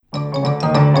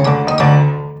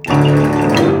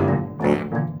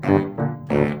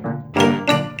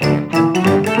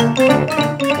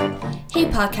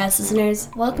podcast listeners.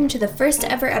 Welcome to the first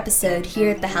ever episode here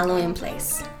at the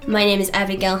Halloween.Place. My name is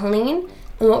Abigail Helene,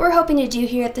 and what we're hoping to do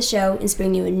here at the show is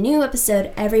bring you a new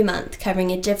episode every month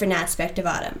covering a different aspect of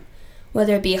autumn.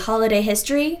 Whether it be holiday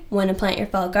history, when to plant your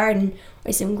fall garden,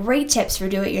 or some great tips for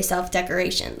do-it-yourself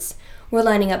decorations, we're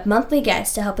lining up monthly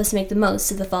guests to help us make the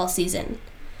most of the fall season.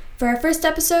 For our first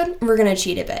episode, we're going to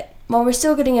cheat a bit. While we're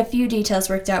still getting a few details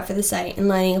worked out for the site and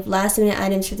lining up last-minute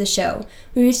items for the show,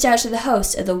 we reached out to the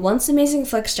hosts of the once amazing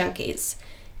Flix Junkies,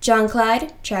 John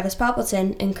Clyde, Travis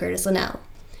Poppleton, and Curtis Linnell.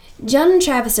 John and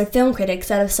Travis are film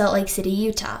critics out of Salt Lake City,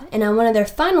 Utah, and on one of their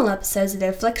final episodes of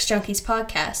their Flix Junkies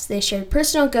podcast, they shared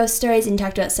personal ghost stories and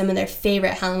talked about some of their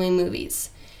favorite Halloween movies.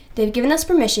 They've given us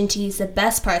permission to use the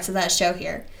best parts of that show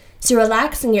here, so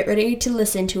relax and get ready to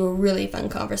listen to a really fun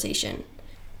conversation.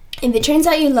 If it turns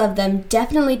out you love them,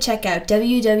 definitely check out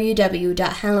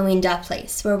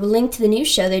www.Halloween.Place, where we'll link to the new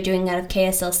show they're doing out of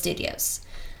KSL Studios.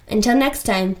 Until next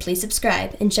time, please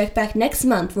subscribe, and check back next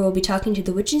month where we'll be talking to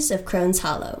the witches of Crone's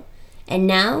Hollow. And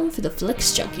now for the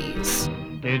Flix Junkies.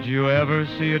 Did you ever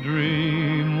see a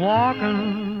dream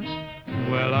walking?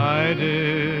 Well, I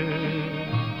did.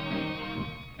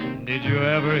 Did you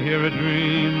ever hear a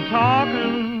dream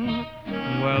talking?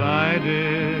 Well, I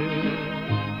did.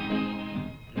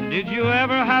 Did you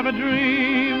ever have a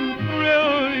dream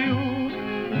thrill you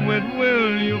with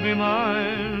will you be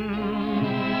mine?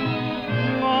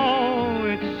 Oh,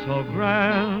 it's so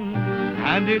grand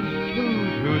and it's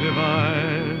too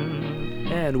divine.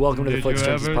 And welcome to the Flix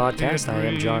Junkies podcast. I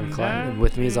am John Clyde, and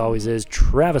with me as always is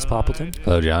Travis Poppleton.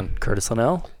 Hello, John. Curtis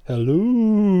Linnell.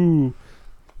 Hello.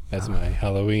 That's my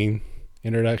Halloween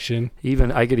introduction.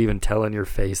 I could even tell in your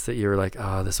face that you were like,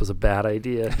 "Oh, this was a bad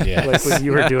idea." Yes. Like when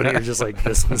you were doing it, you're just like,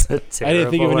 "This was a terrible I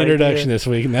didn't think of an introduction idea. this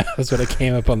week, and that was what I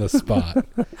came up on the spot.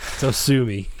 So sue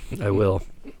me. I will.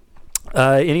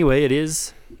 Anyway, it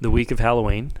is the week of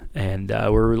Halloween, and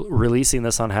we're releasing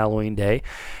this on Halloween Day.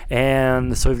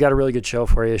 And so we've got a really good show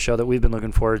for you, a show that we've been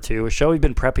looking forward to, a show we've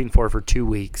been prepping for 2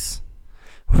 weeks,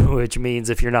 which means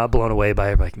if you're not blown away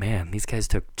by it, like, man, these guys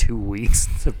took 2 weeks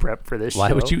to prep for this show.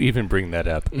 Why would you even bring that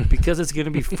up? Because it's going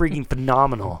to be freaking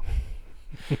phenomenal.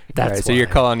 That's right, so you're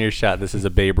calling your shot. This is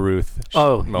a Babe Ruth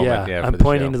moment. Yeah, I'm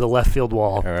pointing to the left field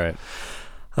wall. All right.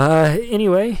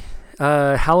 Anyway,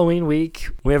 Halloween week.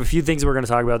 We have a few things we're going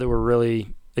to talk about that we're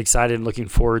really excited and looking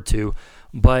forward to.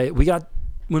 But we got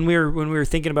when we were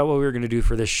thinking about what we were going to do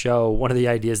for this show, one of the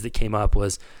ideas that came up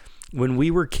was when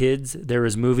we were kids, there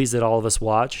was movies that all of us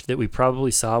watched that we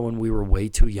probably saw when we were way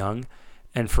too young,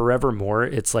 and forevermore,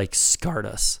 it's like scarred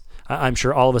us. I'm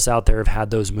sure all of us out there have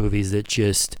had those movies that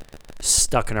just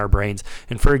stuck in our brains.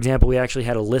 And for example, we actually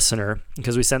had a listener,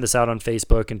 because we sent this out on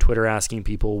Facebook and Twitter asking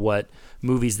people what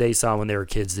movies they saw when they were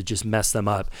kids that just messed them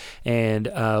up. And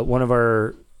one of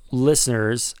our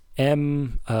listeners,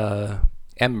 M.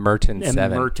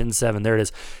 Merton 7, there it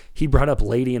is. He brought up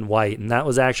Lady in White, and that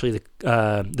was actually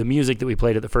the music that we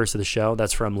played at the first of the show.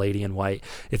 That's from Lady in White.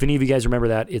 If any of you guys remember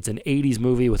that, it's an 80s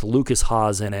movie with Lucas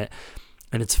Haas in it.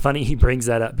 And it's funny he brings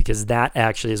that up because that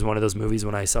actually is one of those movies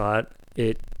when I saw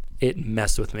it, it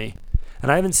messed with me.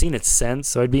 And I haven't seen it since,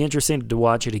 so I'd be interested to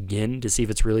watch it again to see if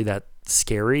it's really that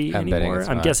scary anymore.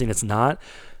 I'm guessing it's not.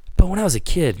 But when I was a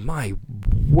kid, my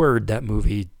word, that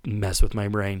movie messed with my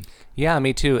brain. Yeah,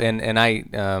 me too. And I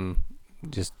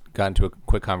just got into a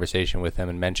quick conversation with him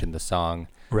and mentioned the song.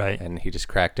 Right. And he just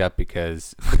cracked up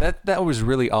because that was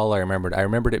really all I remembered. I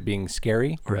remembered it being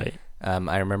scary. Right.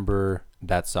 I remember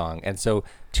that song. And so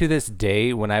to this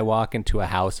day, when I walk into a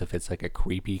house, if it's like a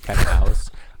creepy kind of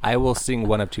house, I will sing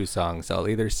one of two songs. I'll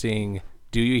either sing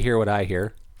Do You Hear What I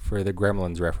Hear? For the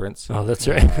Gremlins reference. Oh, that's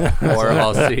right. Or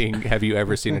I'll sing Have You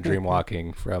Ever Seen a Dream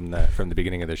Walking from the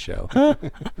beginning of the show.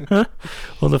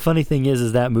 Well, the funny thing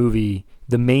is that movie,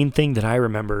 the main thing that I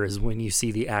remember is when you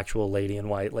see the actual Lady in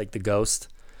White, like the ghost,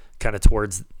 kind of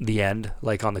towards the end,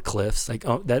 like on the cliffs. Like,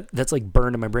 oh, that's like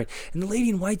burned in my brain. And the Lady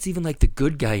in White's even like the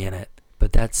good guy in it,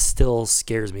 but that still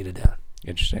scares me to death.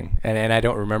 Interesting. And I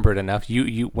don't remember it enough.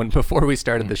 When before we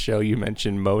started the show, you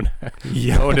mentioned Mona.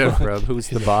 Yeah. Mona from Who's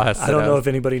the Boss? I don't know if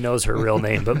anybody knows her real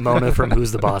name, but Mona from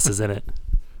Who's the Boss is in it.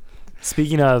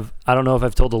 Speaking of, I don't know if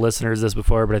I've told the listeners this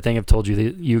before, but I think I've told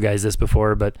you guys this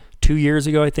before, but 2 years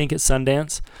ago, I think at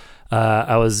Sundance,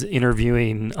 I was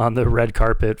interviewing on the red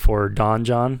carpet for Don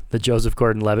John, the Joseph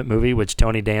Gordon-Levitt movie, which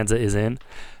Tony Danza is in.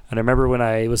 And I remember when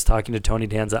I was talking to Tony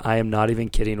Danza, I am not even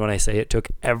kidding when I say it took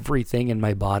everything in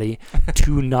my body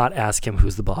to not ask him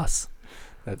who's the boss.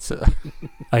 That's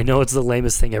I know it's the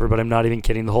lamest thing ever, but I'm not even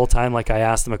kidding. The whole time, like, I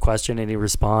asked him a question and he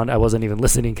responded. I wasn't even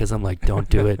listening because I'm like, don't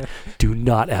do it. Do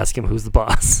not ask him who's the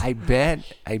boss. I bet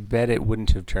it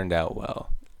wouldn't have turned out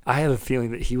well. I have a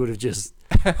feeling that he would have just,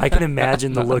 I can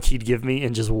imagine the look he'd give me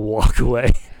and just walk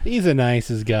away. He's the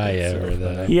nicest guy ever,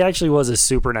 though. He actually was a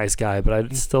super nice guy, but I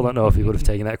still don't know if he would have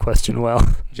taken that question well.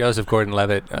 Joseph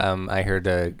Gordon-Levitt, I heard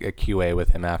a QA with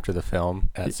him after the film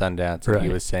at Sundance, and he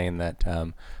was saying that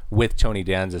with Tony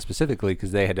Danza specifically,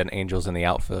 because they had done Angels in the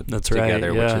Outfield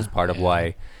together, which is part of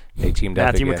why they teamed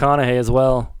up again. Matthew McConaughey as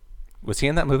well. Was he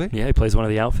in that movie? Yeah, he plays one of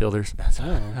the outfielders. That's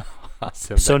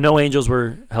awesome. So no angels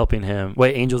were helping him.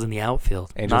 Wait, angels in the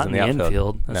outfield. Angels not in the outfield.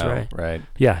 infield. That's no, right. Right.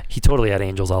 Yeah, he totally had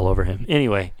angels all over him.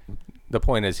 Anyway. The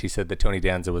point is, he said that Tony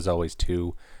Danza was always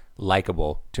too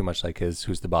likable, too much like his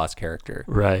Who's the Boss character.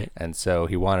 Right. And so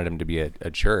he wanted him to be a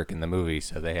jerk in the movie,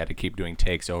 so they had to keep doing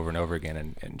takes over and over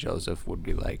again, and Joseph would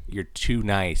be like, you're too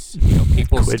nice. You know,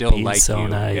 people Quit still being like so you.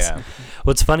 Nice. Yeah.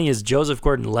 What's funny is Joseph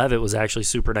Gordon-Levitt was actually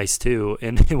super nice too,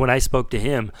 and when I spoke to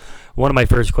him, one of my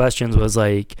first questions was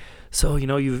like, so, you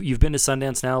know, you've been to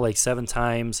Sundance now like 7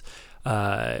 times.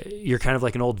 You're kind of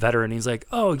like an old veteran. He's like,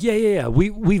 oh, yeah.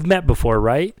 We've met before,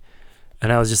 right?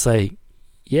 And I was just like,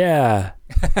 yeah,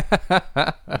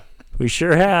 we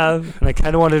sure have. And I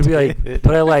kind of wanted to be like,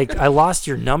 but I lost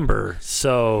your number,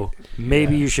 so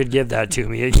maybe you should give that to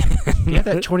me again. Yeah,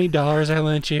 that $20 I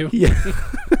lent you. Yeah.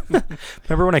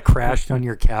 Remember when I crashed on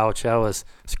your couch? That was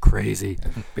crazy.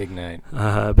 Big night.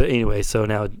 But anyway, so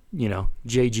now, you know,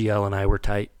 JGL and I were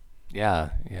tight. Yeah.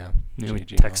 You know, we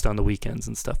text on the weekends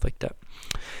and stuff like that.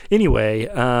 Anyway,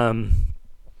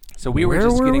 so we were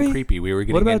just getting creepy. We were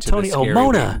getting what about into Tony? the scary.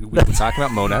 Mona. We were talking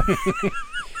about Mona.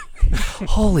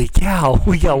 Holy cow,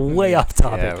 we got way off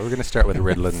topic. Yeah, we're going to start with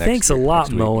Ritalin next Thanks a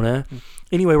lot, Mona.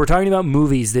 Anyway, we're talking about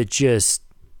movies that just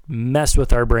messed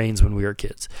with our brains when we were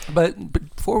kids.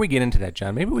 But before we get into that,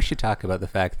 John, maybe we should talk about the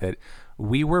fact that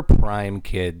we were prime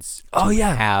kids to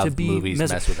have movies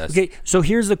mess with us. Okay, so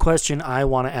here's the question I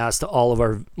want to ask to all of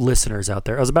our listeners out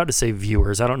there. I was about to say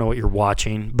viewers. I don't know what you're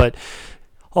watching, but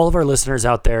all of our listeners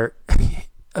out there,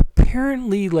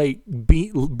 apparently,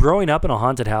 growing up in a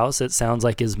haunted house, it sounds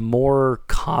like is more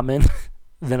common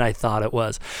than I thought it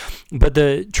was. But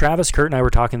Travis, Kurt, and I were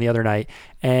talking the other night,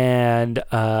 and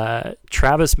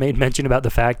Travis made mention about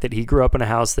the fact that he grew up in a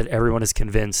house that everyone is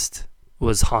convinced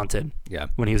was haunted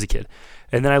when he was a kid.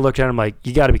 And then I looked at him like,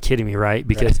 you got to be kidding me, right?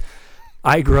 Because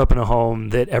I grew up in a home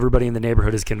that everybody in the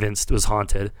neighborhood is convinced was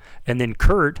haunted. And then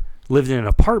Kurt lived in an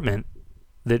apartment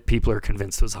that people are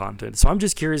convinced was haunted. So I'm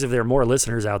just curious if there are more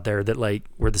listeners out there that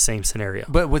were the same scenario.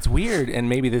 But what's weird, and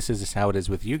maybe this is how it is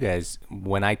with you guys,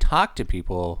 when I talk to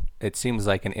people, it seems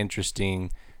like an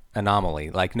interesting anomaly.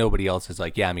 Like nobody else is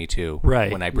like, yeah, me too, right,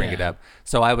 when I bring it up.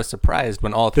 So I was surprised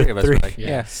when all three of us were like,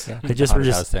 They just were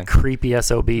just creepy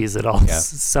SOBs that all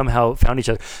somehow found each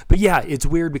other. But yeah, it's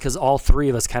weird because all three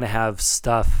of us kind of have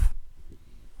stuff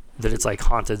that it's like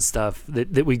haunted stuff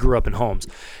that we grew up in homes.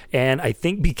 And I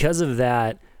think because of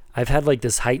that, I've had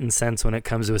this heightened sense when it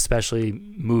comes to especially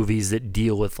movies that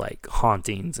deal with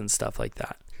hauntings and stuff like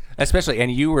that. Especially,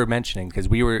 and you were mentioning, because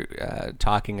we were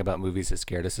talking about movies that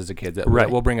scared us as a kid that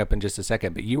we'll bring up in just a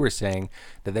second, but you were saying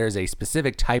that there's a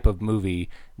specific type of movie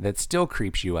that still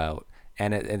creeps you out,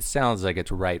 and it sounds like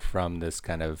it's right from this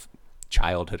kind of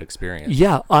childhood experience.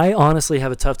 Yeah, I honestly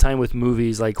have a tough time with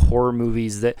movies like horror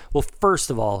movies that, well, first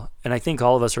of all, and I think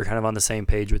all of us are kind of on the same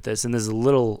page with this, and this is a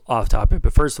little off topic,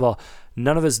 but first of all,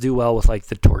 none of us do well with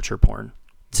the torture porn.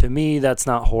 To me, that's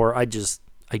not horror. I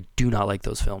do not like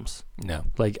those films. No.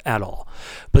 At all.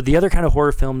 But the other kind of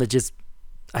horror film that just,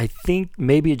 I think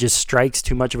maybe it just strikes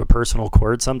too much of a personal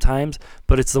chord sometimes,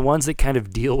 but it's the ones that kind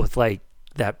of deal with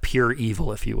that pure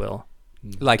evil, if you will.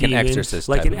 Like Demons, an Exorcist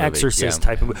like type an of movie. Exorcist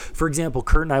type of movie. For example,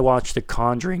 Kurt and I watched The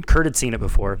Conjuring. Kurt had seen it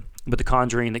before, but The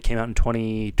Conjuring that came out in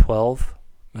 2012,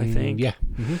 I think. Yeah.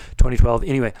 Mm-hmm. 2012.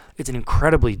 Anyway, it's an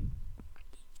incredibly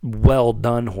well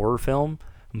done horror film,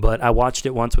 but I watched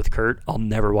it once with Kurt. I'll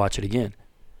never watch it again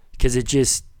because it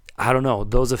just, I don't know,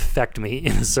 those affect me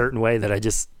in a certain way that I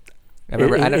just, in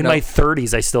my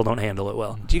 30s, I still don't handle it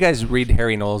well. Do you guys read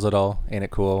Harry Knowles at all? Ain't it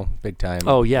cool? Big time.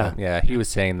 Oh, yeah. Yeah, he was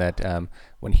saying that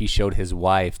when he showed his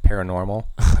wife Paranormal,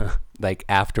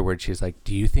 afterwards, she was like,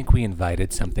 do you think we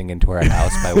invited something into our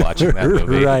house by watching that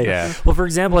movie? Right. Yeah. Well, for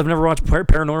example, I've never watched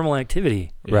Paranormal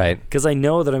Activity. Right. Because I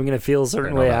know that I'm going to feel a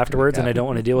certain way afterwards, and I don't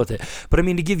want to deal with it. But I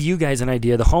mean, to give you guys an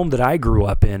idea, the home that I grew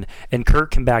up in, and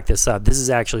Kurt can back this up, this is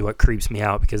actually what creeps me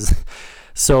out because,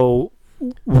 so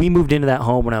we moved into that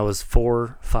home when I was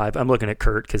 4, 5. I'm looking at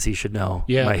Kurt because he should know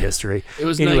my history. It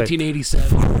was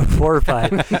 1987. 4 or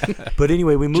 5. But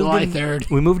anyway, we moved July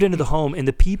 3rd. We moved into the home, and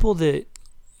the people that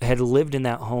had lived in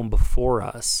that home before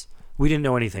us, we didn't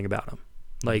know anything about them.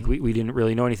 We didn't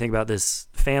really know anything about this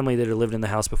family that had lived in the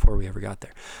house before we ever got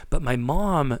there. But my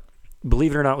mom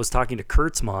believe it or not, was talking to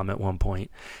Kurt's mom at one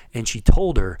point, and she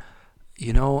told her,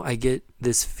 I get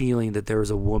this feeling that there was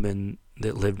a woman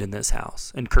that lived in this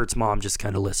house. And Kurt's mom just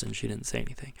kind of listened. She didn't say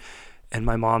anything. And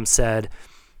my mom said,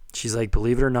 she's like,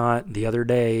 believe it or not, the other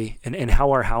day, and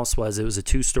how our house was, it was a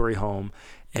 2-story home,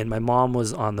 and my mom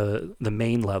was on the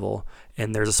main level,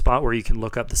 and there's a spot where you can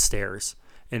look up the stairs.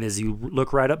 And as you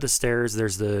look right up the stairs,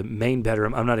 there's the main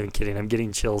bedroom. I'm not even kidding. I'm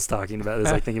getting chills talking about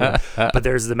this. Like thinking about it. But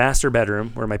there's the master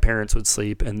bedroom where my parents would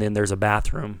sleep, and then there's a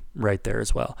bathroom right there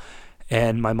as well.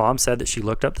 And my mom said that she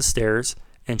looked up the stairs,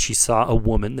 and she saw a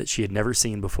woman that she had never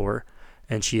seen before.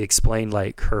 And she explained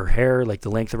like her hair, like the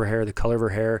length of her hair, the color of her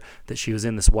hair, that she was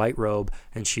in this white robe,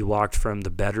 and she walked from the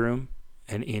bedroom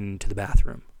and into the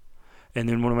bathroom. And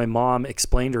then when my mom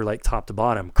explained her like top to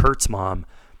bottom, Kurt's mom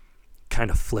kind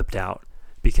of flipped out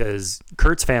because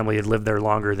Kurt's family had lived there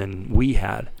longer than we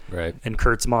had. Right. And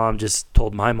Kurt's mom just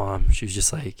told my mom, she was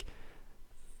just like,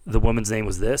 the woman's name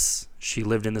was this. She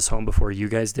lived in this home before you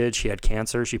guys did. She had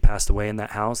cancer. She passed away in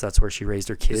that house. That's where she raised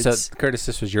her kids. So, Curtis,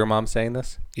 this was your mom saying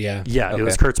this? Yeah. Yeah, Okay. It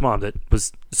was Kurt's mom that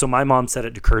was. So my mom said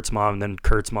it to Kurt's mom, and then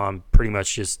Kurt's mom pretty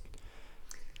much just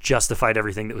justified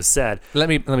everything that was said. Let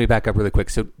me back up really quick.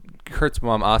 So Kurt's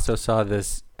mom also saw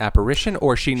this apparition,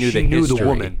 or she knew the knew the history?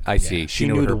 woman. I see. Yeah. She She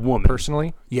knew knew her the woman.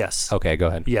 personally? Yes. Okay, go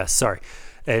ahead. Yes, sorry.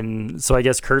 And so I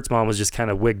guess Kurt's mom was just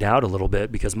kind of wigged out a little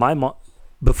bit because my mom,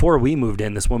 before we moved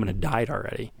in, this woman had died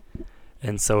already.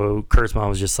 And so Kurt's mom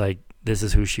was just like, this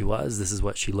is who she was. This is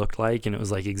what she looked like. And it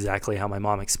was like exactly how my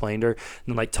mom explained her.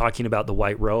 And like talking about the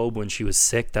white robe when she was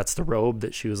sick, that's the robe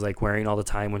that she was like wearing all the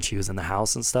time when she was in the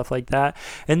house and stuff like that.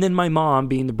 And then my mom,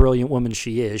 being the brilliant woman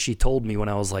she is, she told me when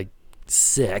I was like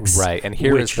 6. Right, and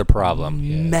here is which the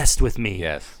problem. messed with me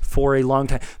Yes. for a long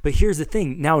time. But here's the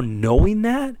thing. Now knowing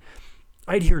that,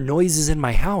 I'd hear noises in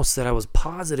my house that I was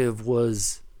positive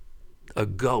was a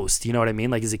ghost. You know what I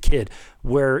mean? Like as a kid,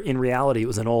 where in reality it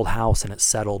was an old house and it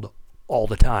settled all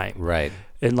the time. Right.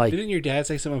 And like Didn't your dad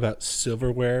say something about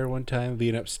silverware one time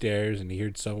being upstairs and he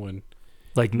heard someone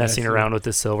messing messing around with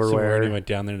the silverware and he silverware. went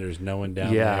down there and there's no one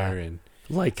down Yeah. there? And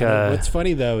Like what's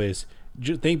funny though is,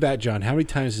 think back, John, how many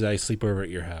times did I sleep over at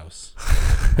your house?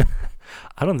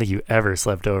 I don't think you ever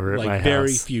slept over at my Like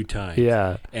very house. few times.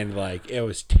 Yeah. And like it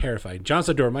was terrifying. John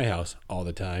slept over at my house all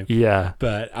the time. Yeah.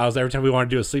 But I was every time we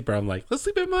wanted to do a sleeper, I'm like, let's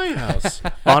sleep at my house.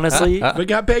 Honestly, We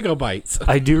got bagel bites.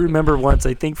 I do remember once,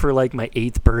 I think for like my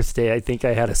 8th birthday, I think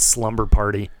I had a slumber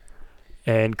party.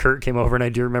 And Kurt came over, and I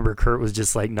do remember Kurt was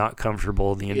just like not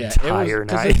comfortable the entire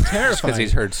night. It's Because terrifying.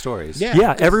 he's heard stories. Yeah.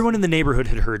 Yeah, everyone in the neighborhood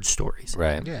had heard stories.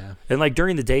 Right. Yeah. And like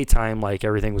during the daytime, like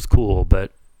everything was cool,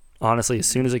 but honestly, as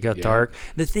soon as it got Yeah. dark,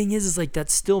 the thing is like that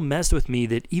still messed with me.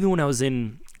 That even when I was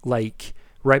in like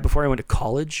right before I went to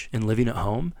college and living at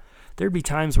home, there'd be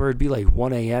times where it'd be like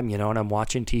 1 a.m., and I'm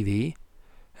watching TV,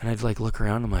 and I'd like look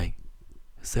around. I'm like,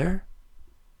 is there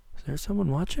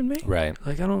someone watching me? Right.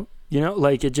 Like I don't.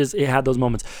 Like it had those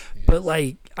moments. But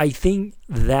like, I think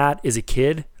that as a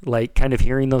kid, like kind of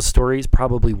hearing those stories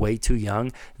probably way too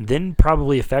young, then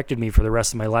probably affected me for the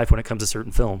rest of my life when it comes to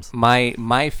certain films.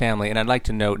 My family, and I'd like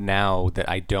to note now that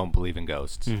I don't believe in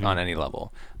ghosts on any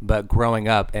level, but growing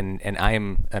up, and I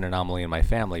am an anomaly in my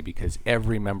family because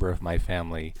every member of my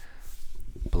family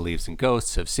believes in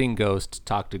ghosts, have seen ghosts,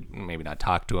 maybe not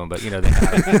talk to them, but they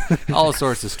have all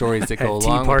sorts of stories that go Had tea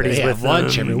along parties with They it. have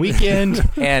lunch every weekend.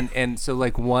 And so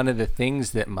like one of the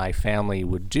things that my family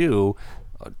would do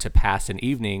to pass an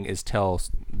evening is tell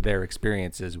their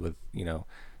experiences with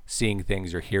seeing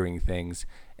things or hearing things.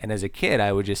 And as a kid,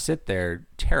 I would just sit there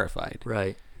terrified.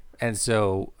 Right. And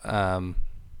so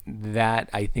that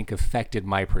I think affected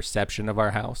my perception of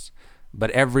our house. But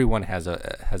everyone has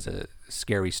a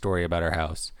scary story about our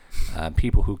house.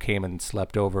 People who came and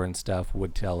slept over and stuff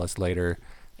would tell us later.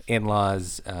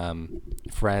 In-laws,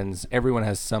 friends, everyone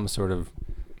has some sort of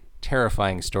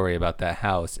terrifying story about that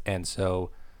house. And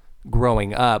so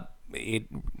growing up, it,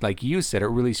 like you said, it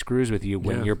really screws with you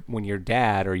when when your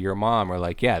dad or your mom are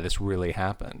like, yeah, this really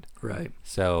happened. Right.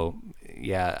 So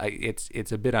yeah,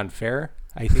 it's a bit unfair,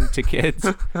 I think, to kids.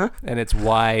 And it's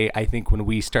why I think when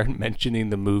we start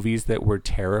mentioning the movies that we're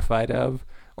terrified of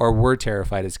or were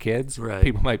terrified as kids, Right.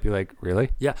 people might be like, really?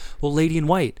 Yeah. Well, Lady in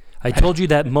White. I told you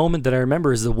that moment that I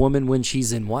remember is the woman when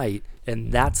she's in white,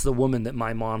 and that's the woman that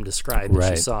my mom described that Right.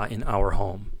 she saw in our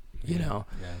home.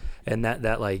 And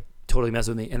that like totally messed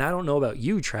with me. And I don't know about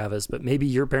you, Travis, but maybe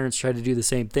your parents tried to do the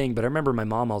same thing. But I remember my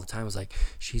mom all the time was like,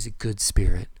 "She's a good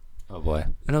spirit," Oh boy.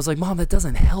 and I was like, "Mom, that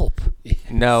doesn't help.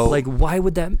 No. Like, why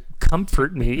would that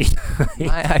comfort me?"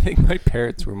 I think my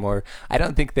parents were more, I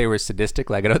don't think they were sadistic.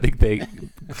 Like, I don't think they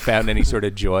found any sort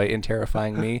of joy in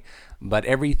terrifying me. but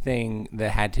everything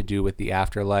that had to do with the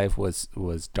afterlife was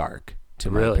dark to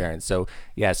my Really? parents. So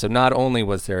yeah, so not only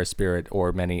was there a spirit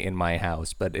or many in my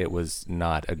house, but it was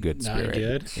not a good Not spirit.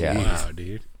 good. Yeah. Wow,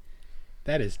 dude.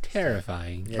 That is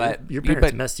terrifying. Yeah, But- your parents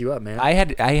but messed you up, man. I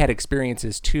had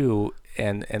experiences too,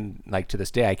 and like to this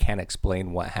day I can't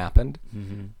explain what happened.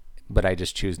 But I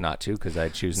just choose not to because I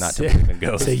choose not to believe in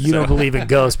ghosts. So you don't believe in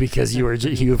ghosts because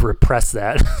you've repressed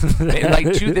that. And,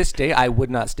 like to this day, I would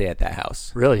not stay at that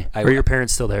house. Really? I- Are your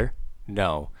parents still there?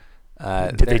 No.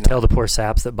 Did they tell the poor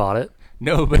saps that bought it?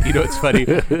 No, but you know what's funny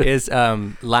is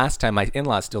last time my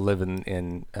in-laws still live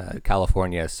in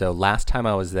California. So last time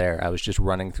I was there, I was just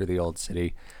running through the old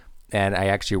city, and I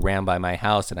actually ran by my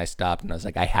house and I stopped and I was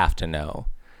like, I have to know.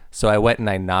 So I went and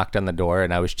I knocked on the door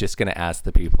and I was just going to ask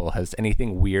the people, has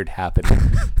anything weird happened?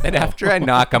 And after I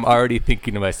knock, I'm already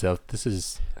thinking to myself, this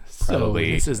is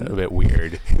probably this isn't- a bit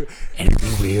weird.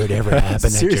 Anything weird ever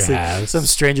happened at your Seriously, house? some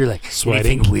stranger like,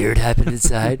 Sweating? anything weird happened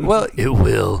inside? Well, it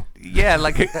will. Yeah,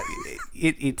 like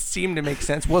it seemed to make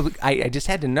sense. Well, I just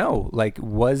had to know, like,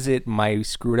 was it my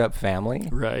screwed up family,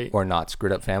 Right. or not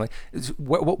screwed up family?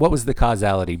 What was the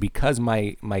causality? Because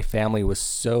my family was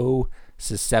so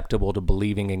susceptible to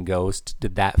believing in ghosts,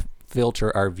 did that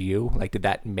filter our view? Like, did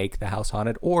that make the house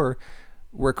haunted, or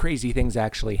were crazy things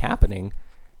actually happening,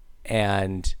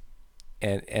 and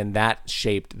that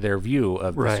shaped their view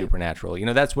of the Right. supernatural? You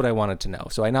know, that's what I wanted to know.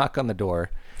 So I knock on the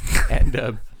door,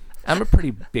 and I'm a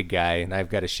pretty big guy, and I've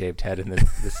got a shaved head, and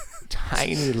this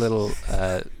tiny little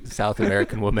South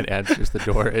American woman answers the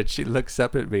door, and she looks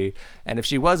up at me, and if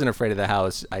she wasn't afraid of the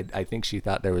house, I think she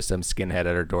thought there was some skinhead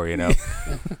at her door, you know.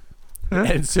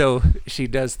 And so she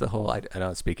does the whole, I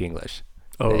don't speak English.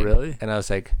 Oh, thing. really? And I was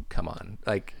like, come on,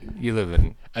 like, you live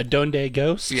in, A Donde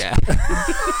ghost? yeah.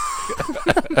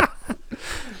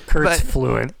 Kurt's But-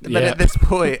 fluent. But Yeah. at this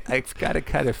point, I've got to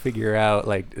kind of figure out,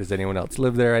 like, does anyone else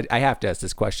live there? I have to ask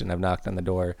this question. I've knocked on the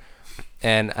door,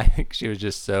 and I think she was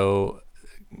just so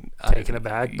Taken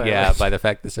aback by, yeah, like- by the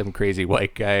fact that some crazy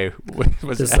white guy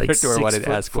was Just at like her door, wanted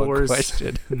to ask one 6'4"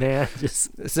 question. Man,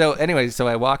 just So anyway, so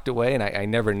I walked away, and I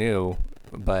never knew,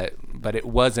 but it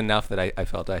was enough that I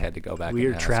felt I had to go back. we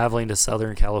and are ask. traveling to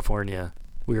Southern California.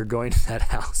 We are going to that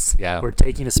house. Yeah. We're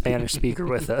taking a Spanish speaker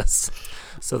with us,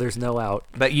 so there's no out.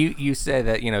 But you say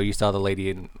that you saw the lady,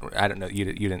 and I don't know, you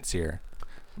didn't see her,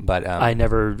 but I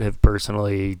never have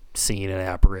personally seen an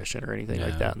apparition or anything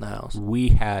like No. that in the house. we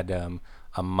had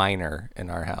a miner in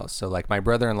our house. So like my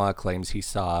brother-in-law claims he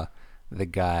saw the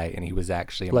guy, and he was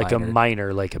actually a Like miner. a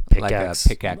miner, like a Like a pickaxe.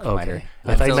 pickaxe okay. miner.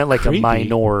 I thought you So meant like creepy. a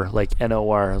minor, like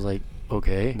NOR. I was like,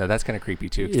 okay. No, that's kind of creepy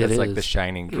too, 'cause It that's like The is.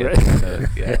 Shining kid. Right. So,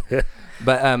 yeah.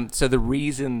 But so the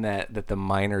reason that the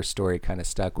miner story kind of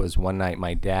stuck was one night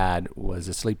my dad was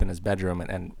asleep in his bedroom,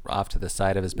 and off to the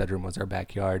side of his bedroom was our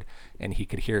backyard, and he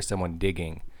could hear someone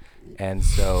digging. And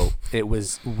so it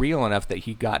was real enough that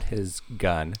he got his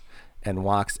gun and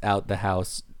walks out the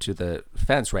house to the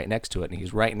fence right next to it, and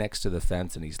he's right next to the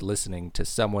fence, and he's listening to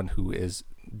someone who is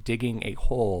digging a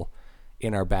hole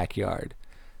in our backyard.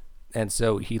 And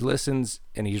so he listens,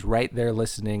 and he's right there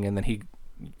listening, and then he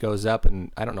goes up,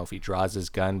 and I don't know if he draws his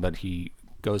gun, but he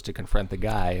goes to confront the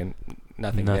guy, and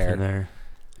nothing there.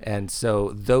 And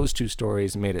so those two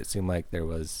stories made it seem like there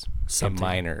was Something. a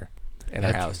miner in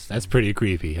our house. That's pretty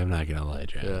creepy. I'm not gonna lie,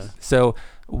 Travis. Yeah. So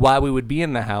while we would be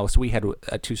in the house, we had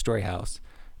a 2-story house,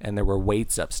 and there were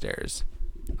weights upstairs,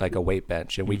 like a weight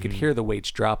bench, and we could hear the weights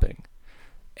dropping,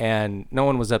 and no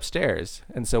one was upstairs.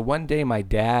 And so one day my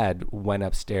dad went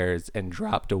upstairs and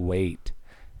dropped a weight,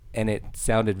 and it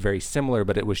sounded very similar,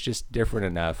 but it was just different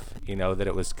enough, that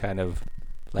it was kind of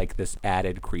like this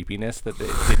added creepiness that it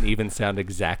didn't even sound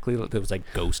exactly. There was like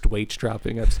ghost weights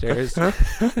dropping upstairs.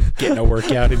 Getting a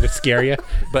workout and to scare you.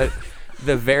 But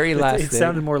the very last It thing,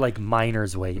 sounded more like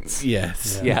miners' weights.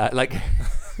 Yes. yeah, like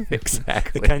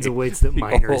exactly The kinds of weights that The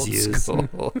miners old use.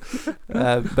 school.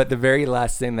 But the very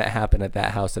last thing that happened at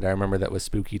that house that I remember that was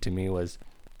spooky to me was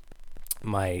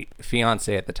my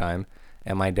fiance at the time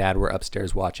and my dad were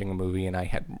upstairs watching a movie, and I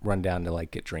had run down to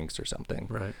like get drinks or something.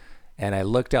 Right. And I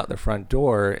looked out the front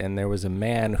door, and there was a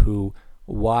man who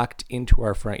walked into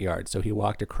our front yard. So he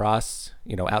walked across,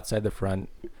 outside the front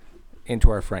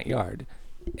into our front yard.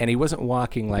 And he wasn't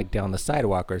walking like down the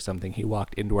sidewalk or something. He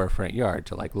walked into our front yard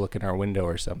to like look in our window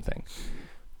or something.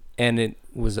 And it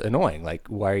was annoying. Like,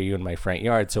 why are you in my front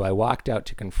yard? So I walked out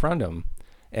to confront him.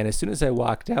 And as soon as I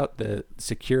walked out, the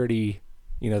security,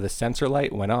 the sensor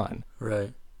light went on.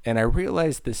 Right. And I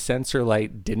realized the sensor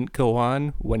light didn't go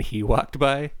on when he walked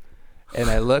by. And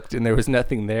I looked, and there was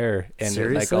nothing there. And it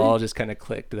like Seriously? all just kind of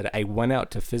clicked that I went out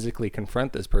to physically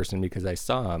confront this person because I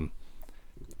saw him.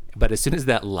 But as soon as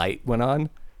that light went on,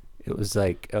 it was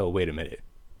like, oh, wait a minute.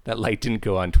 That light didn't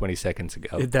go on 20 seconds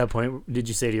ago. At that point, did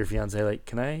you say to your fiance, like,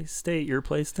 can I stay at your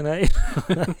place tonight?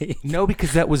 No,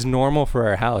 because that was normal for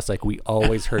our house. Like, we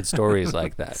always heard stories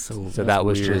like that. So that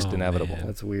was weird. just inevitable. Man.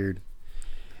 That's weird.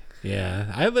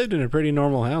 Yeah, I lived in a pretty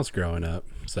normal house growing up,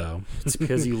 so. It's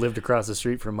because you lived across the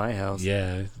street from my house.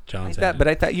 Yeah, John's But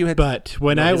I thought you had. But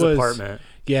when No, I his was apartment.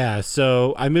 Yeah,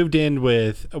 so I moved in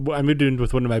with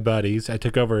one of my buddies. I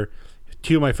took over.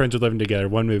 Two of my friends were living together.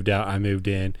 One moved out. I moved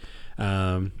in,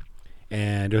 and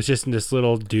it was just in this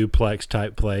little duplex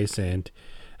type place. And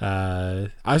I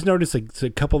was noticing like a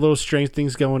couple little strange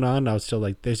things going on. I was still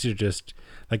like, this is just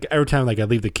like every time like I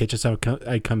leave the kitchen,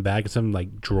 I'd come back and some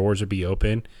like drawers would be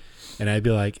open, and I'd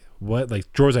be like, what?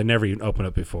 Like drawers I never even opened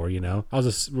up before, you know?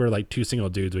 We're like two single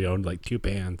dudes. We owned like two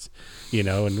pans, you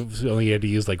know, and we only had to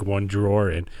use like one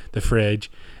drawer in the fridge.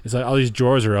 It's like all these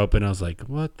drawers are open. I was like,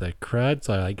 what the crud?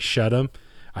 So I like shut them.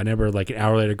 I remember like an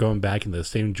hour later going back and the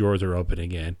same drawers are open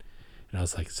again. And I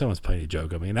was like, someone's playing a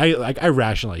joke on me. And I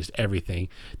rationalized everything.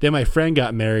 Then my friend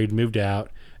got married, moved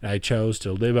out, and I chose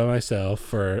to live by myself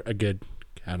for a good,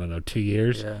 2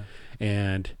 years. Yeah.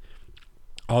 And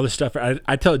all this stuff,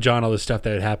 I tell John all this stuff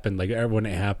that had happened, like when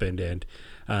it happened, and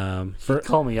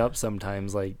Call me up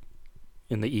sometimes, like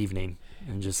in the evening,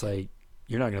 and just like,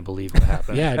 you're not gonna believe what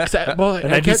happened. yeah,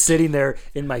 and I'd be sitting there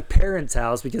in my parents'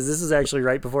 house because this is actually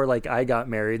right before like I got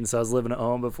married, and so I was living at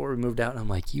home before we moved out. And I'm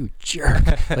like, you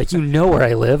jerk! Like you know where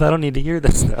I live. I don't need to hear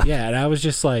this stuff. Yeah, and I was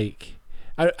just like,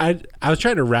 I was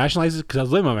trying to rationalize it because I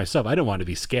was living by myself. I didn't want to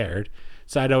be scared,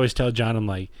 so I'd always tell John, I'm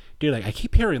like, dude, like I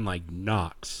keep hearing like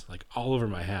knocks like all over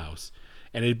my house,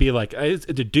 and it'd be like it's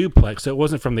a duplex, so it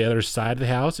wasn't from the other side of the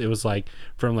house. It was like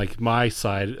from like my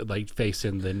side, like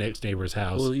facing the next neighbor's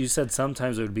house. Well, you said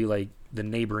sometimes it would be like the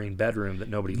neighboring bedroom that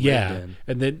nobody lived in.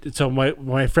 And then so when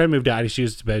my friend moved out, I just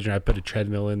used the bedroom. I put a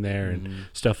treadmill in there and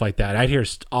stuff like that. I'd hear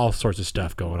all sorts of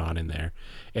stuff going on in there.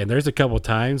 And there's a couple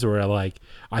times where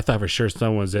I thought for sure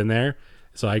someone was in there,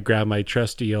 so I grabbed my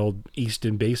trusty old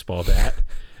Easton baseball bat.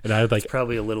 And I would like, It's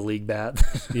probably a little league bat.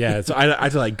 yeah. So I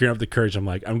had to like grin up the courage. I'm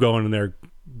like, I'm going in there,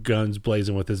 guns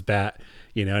blazing with this bat,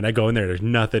 you know. And I go in there, there's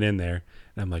nothing in there,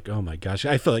 and I'm like, oh my gosh,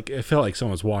 it felt like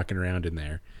someone was walking around in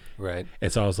there. Right.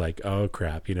 And so I was like, oh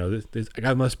crap, you know, this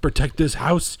I must protect this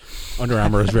house. Under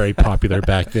Armour was very popular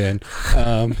back then.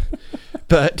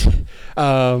 But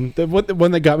the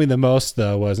one that got me the most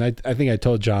though was, and I think I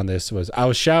told John this, was I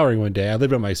was showering one day. I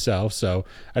lived by myself, so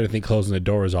I didn't think closing the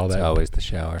door was all that. It's always the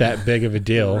shower. That big of a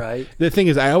deal. Right. The thing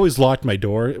is, I always locked my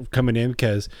door coming in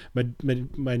because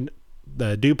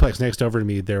the duplex next over to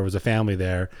me, there was a family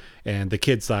there, and the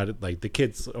kids thought the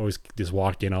kids always just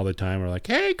walked in all the time. Were like,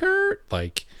 "Hey, Kurt,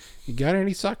 like, you got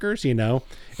any suckers?" You know.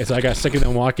 And so I got sick of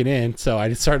them walking in, so I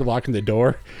just started locking the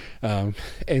door.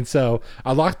 And so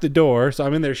I locked the door, so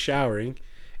I'm in there showering,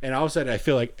 and all of a sudden it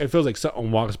feels like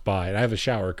someone walks by, and I have a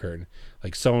shower curtain,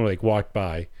 like someone like walked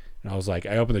by, and I was like,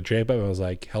 I opened the drape up, and I was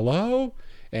like, "Hello,"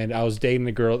 and I was dating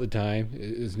a girl at the time,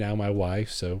 is now my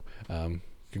wife, so.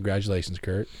 Congratulations,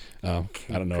 Kurt. I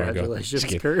don't know where I go. Congratulations,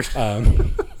 Kurt.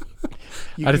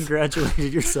 You I just-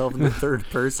 congratulated yourself in the third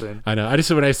person. I know.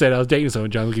 When I said I was dating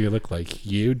someone, John looked at me looked like,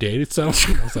 you dated someone?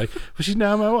 I was like, well, she's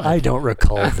now my wife. I don't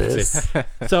recall this.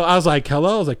 So I was like,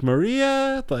 hello? I was like,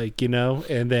 Maria? Like, you know,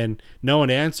 and then no one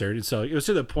answered. And so it was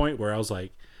to the point where I was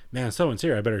like, man, someone's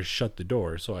here. I better shut the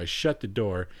door. So I shut the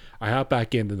door. I hop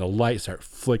back in, and the lights start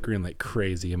flickering like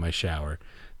crazy in my shower.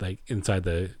 Like inside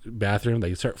the bathroom,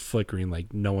 they start flickering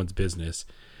like no one's business.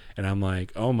 And I'm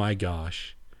like, oh my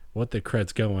gosh, what the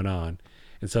crud's going on?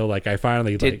 And so like I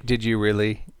finally Did you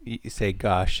really say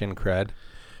gosh and crud?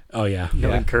 Oh yeah.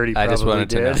 Knowing Curdy probably I just wanted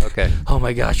did. to know. Okay. Oh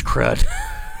my gosh, crud.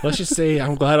 Let's just say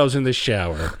I'm glad I was in the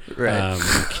shower. Right.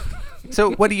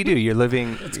 So what do? You're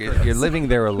living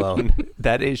there alone.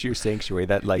 That is your sanctuary.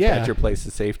 That's your place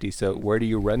of safety. So where do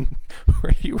you run?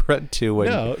 Where do you run to?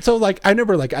 When So like I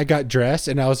remember like I got dressed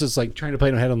and I was just like trying to play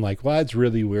in my head. I'm like, well, it's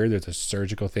really weird. There's a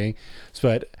surgical thing,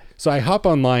 so I hop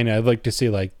online and I'd like to see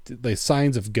like the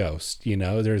signs of ghosts. You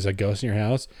know, there's a ghost in your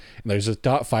house, and there's a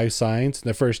top 5 signs. And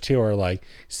the first 2 are like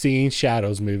seeing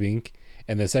shadows moving,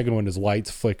 and the second one is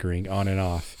lights flickering on and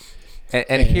off.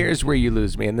 And here's where you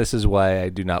lose me, and this is why I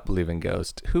do not believe in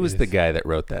ghosts. Who is the guy that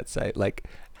wrote that site? Like,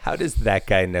 how does that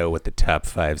guy know what the top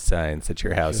 5 signs that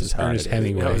your house is haunted? Ernest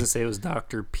Hemingway. I was going to say it was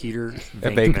Dr. Peter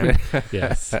Venkman. Venkman.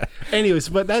 Yes. Anyways,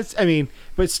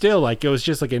 but still, like, it was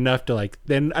just like enough to like.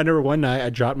 Then I remember one night I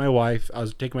dropped my wife. I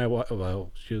was taking my wife.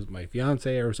 Well, she was my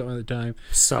fiance or something at the time.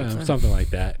 Something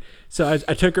like that. So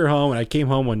I took her home, and I came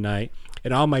home one night,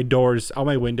 And all my doors, all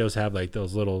my windows have like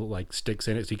those little like sticks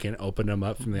in it, so you can open them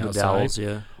up from the outside. Dowels,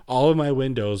 yeah. All of my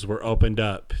windows were opened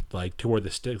up like to where the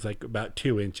sticks, like about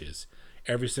 2 inches,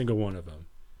 every single one of them.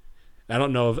 I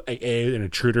don't know if an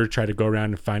intruder tried to go around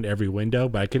and find every window,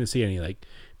 but I couldn't see any like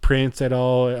prints at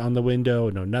all on the window.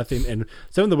 No, nothing. And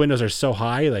some of the windows are so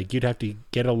high, like you'd have to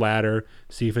get a ladder,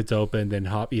 see if it's open, then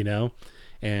hop,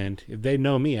 And if they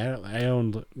know me, I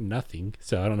own nothing,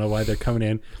 so I don't know why they're coming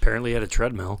in. Apparently, at a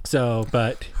treadmill. So,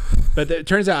 but it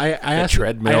turns out I asked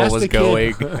treadmill I asked was the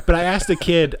going. Kid, but I asked the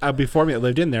kid before me that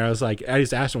lived in there. I was like, I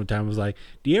just asked him one time. I was like,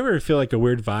 "Do you ever feel like a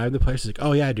weird vibe in the place?" He's like,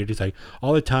 "Oh yeah, dude." He's like,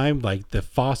 all the time, like the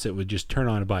faucet would just turn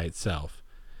on by itself,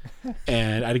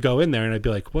 and I'd go in there and I'd be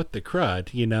like, "What the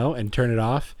crud," and turn it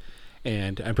off.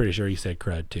 And I'm pretty sure he said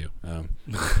crud too.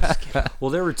 Well,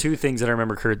 there were 2 things that I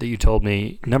remember, Kurt, that you told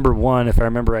me. Number one, if I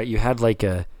remember right, you had like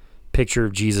a picture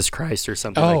of Jesus Christ or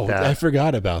something like that. Oh, I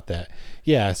forgot about that.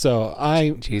 Yeah, so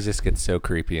Jesus gets so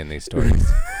creepy in these stories.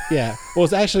 Yeah, well,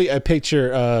 it's actually a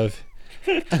picture of.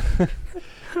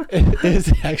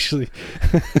 It's actually,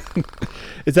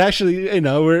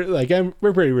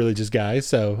 we're pretty religious guys.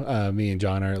 So me and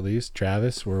John are, at least.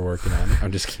 Travis, we're working on it.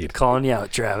 I'm just kidding. Calling you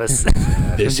out, Travis.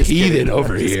 This heathen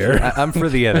over here. I'm for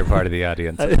the other part of the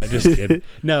audience. I'm just kidding.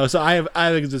 No, so I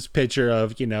have this picture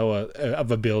of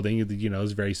of a building that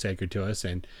is very sacred to us,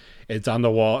 and it's on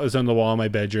the wall. It's on the wall in my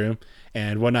bedroom.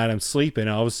 And one night I'm sleeping,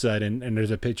 all of a sudden, and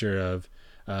there's a picture of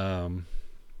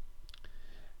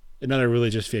another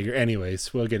religious figure.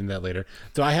 Anyways, we'll get into that later.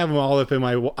 So I have them all up in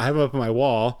my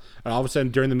wall, and all of a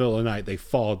sudden during the middle of the night they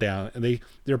fall down, and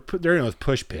they're in with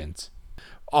push pins.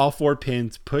 All 4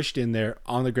 pins pushed in there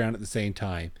on the ground at the same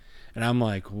time. And I'm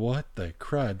like, what the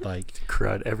crud? Like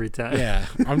crud every time. Yeah.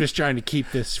 I'm just trying to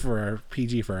keep this for our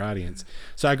PG for our audience.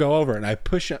 So I go over and I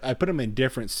put them in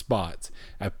different spots.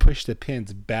 I push the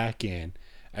pins back in.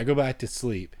 I go back to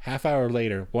sleep. Half hour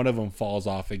later, one of them falls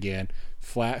off again,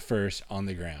 flat first on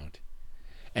the ground.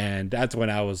 And that's when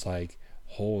I was like,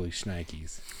 holy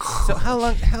shnikes. So how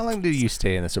long did you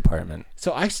stay in this apartment?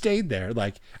 So I stayed there.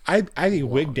 Like I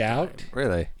wigged out.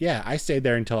 Really? Yeah, I stayed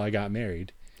there until I got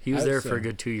married. He was there for a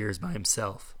good 2 years by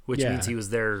himself, which means he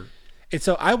was there. And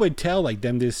so I would tell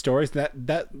them these stories that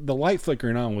the light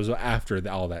flickering on was after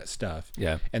all that stuff.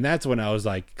 Yeah. And that's when I was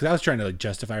like, because I was trying to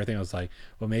justify everything. I was like,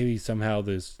 well, maybe somehow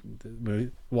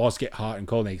the walls get hot and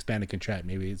cold and they expand and contract.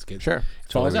 Maybe it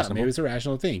falls out. Maybe it's a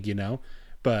rational thing,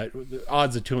 But the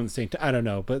odds of 2 on the same time, I don't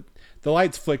know. But the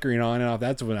lights flickering on and off,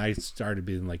 that's when I started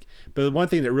being like. But the one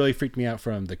thing that really freaked me out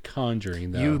from The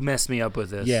Conjuring, though. You messed me up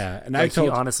with this. Yeah. And he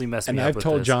honestly messed me up with this. And I've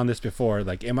told John this before.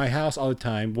 Like, in my house all the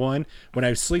time, when I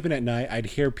was sleeping at night, I'd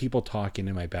hear people talking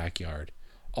in my backyard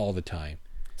all the time.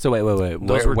 So wait.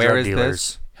 Where is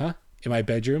this? Huh? In my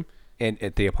bedroom?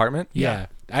 At the apartment? Yeah.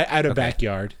 I had a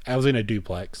backyard. I was in a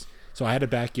duplex. So I had a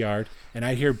backyard, and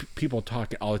I'd hear people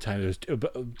talking all the time. There was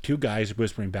 2 guys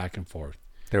whispering back and forth.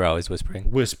 They're always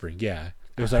whispering? Whispering, yeah.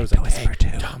 It was, I was like,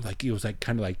 hey, Tom, like, it was like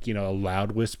kind of like, a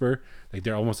loud whisper. Like,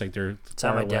 they're almost like they're That's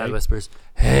how my dad whispers,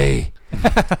 hey,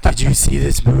 did you see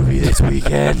this movie this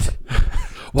weekend?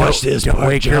 Watch this. Don't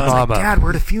wake your mama. Dad,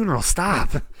 we're at a funeral.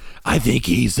 Stop. I think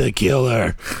he's the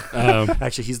killer.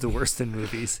 Actually, he's the worst in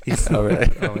movies. Oh, really?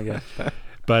 Oh, my God.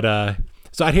 But,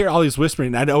 so I'd hear all these whispering,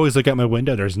 and I'd always look out my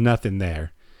window. There's nothing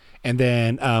there. And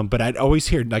then, but I'd always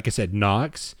hear, like I said,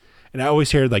 knocks. And I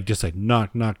always hear, like, just like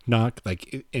knock, knock, knock,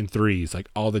 like in threes, like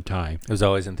all the time. It was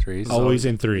always in threes? Always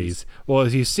in threes. Well,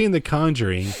 as you've seen The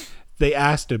Conjuring, they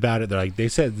asked about it. They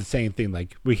said the same thing.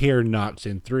 Like, we hear knocks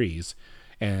in threes.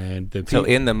 And so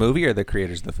in the movie or the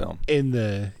creators of the film?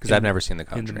 Because I've never seen The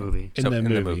Conjuring. In the movie. In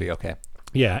the movie, okay.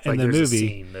 Yeah, in the there's movie. A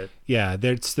scene that... Yeah,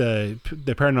 there's the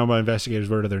paranormal investigators.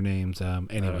 What are their names?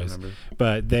 Anyways,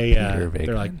 but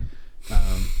they're like,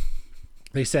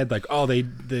 they said like, oh,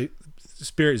 the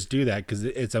spirits do that because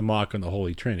it's a mock on the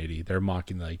Holy Trinity. They're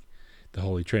mocking like the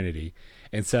Holy Trinity.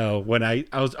 And so when I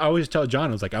always tell John,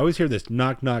 I was like, I always hear this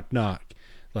knock, knock, knock,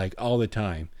 like all the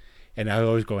time. And I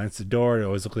always go answer the door. I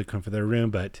always look looking for their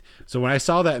room. But so when I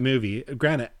saw that movie,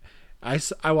 granted,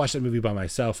 I watched that movie by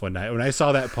myself one night. When I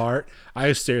saw that part, I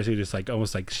was seriously just like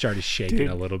almost like started shaking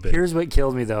a little bit. Here's what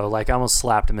killed me though. Like I almost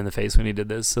slapped him in the face when he did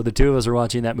this. So the 2 of us are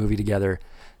watching that movie together.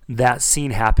 That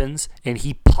scene happens and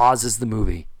he pauses the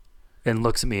movie and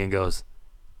looks at me and goes,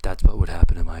 "That's what would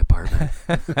happen in my apartment."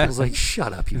 I was like,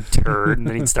 "Shut up, you turd." And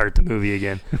then he'd start the movie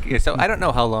again. Okay, so I don't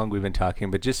know how long we've been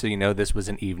talking, but just so you know, this was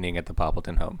an evening at the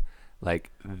Poppleton home.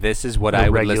 Like, this is what I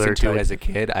would listen to as a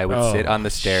kid. I would sit on the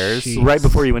stairs. Right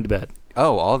before you went to bed.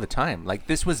 Oh, all the time. Like,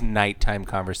 this was nighttime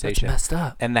conversation. That's messed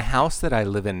up. And the house that I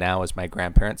live in now is my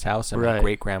grandparents' house, and my Right.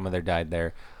 great-grandmother died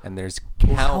there. And there's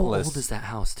Well, countless... how old is that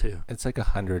house, too? It's like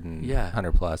 100 Yeah.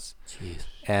 100 plus. Jeez.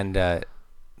 And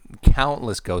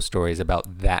countless ghost stories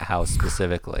about that house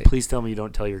specifically. Please tell me you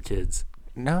don't tell your kids.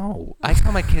 No, I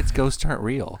tell my kids ghosts aren't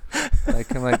real.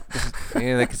 Like, I'm like,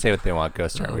 they can say what they want.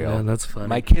 Ghosts aren't real. Man, that's funny.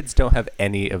 My kids don't have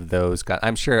any of those.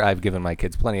 I'm sure I've given my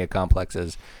kids plenty of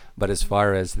complexes, but as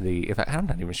far as I'm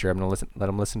not even sure I'm gonna let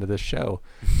them listen to this show,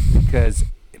 because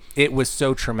it was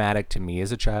so traumatic to me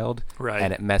as a child, Right.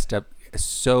 and it messed up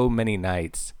so many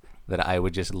nights that I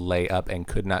would just lay up and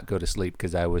could not go to sleep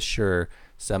because I was sure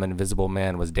some invisible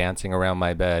man was dancing around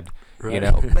my bed. Right. You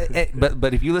know,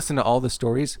 but if you listen to all the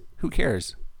stories, who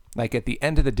cares? Like, at the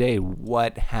end of the day,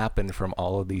 what happened from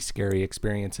all of these scary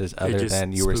experiences It other just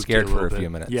than you were spooked scared a for little a few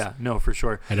bit. minutes? Yeah, no, for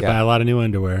sure. Had to buy a lot of new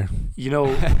underwear. You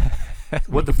know,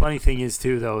 what the funny thing is,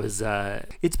 too, though, is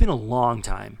it's been a long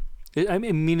time. I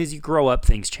mean, as you grow up,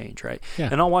 things change, right? Yeah.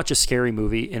 And I'll watch a scary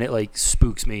movie, and it, like,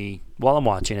 spooks me while I'm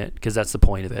watching it, because that's the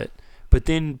point of it. But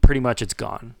then pretty much it's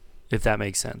gone, if that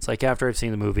makes sense. Like, after I've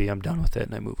seen the movie, I'm done with it,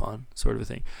 and I move on, sort of a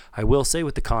thing. I will say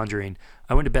with The Conjuring,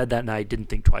 I went to bed that night, didn't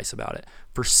think twice about it.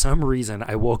 For some reason,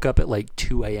 I woke up at, like,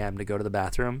 2 a.m. to go to the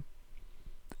bathroom.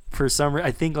 For some reason,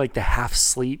 I think, like, the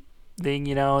half-sleep thing,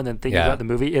 you know, and then thinking about the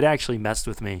movie, it actually messed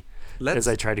with me as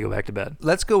I tried to go back to bed.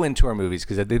 Let's go into our movies,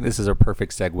 because I think this is a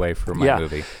perfect segue for my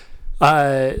movie.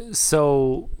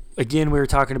 So, again, we were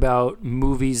talking about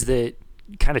movies that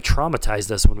kind of traumatized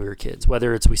us when we were kids,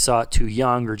 whether it's we saw it too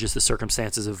young or just the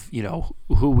circumstances of, you know,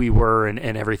 who we were and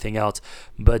everything else.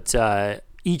 But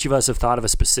each of us have thought of a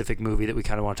specific movie that we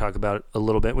kind of want to talk about a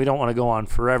little bit. We don't want to go on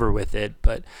forever with it,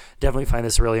 but definitely find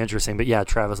this really interesting. But yeah,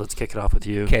 Travis, let's kick it off with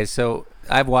you. Okay, so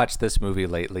I've watched this movie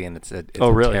lately, and it's a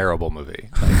really? terrible movie.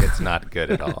 Like, it's not good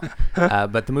at all.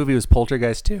 But the movie was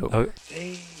Poltergeist 2. Oh,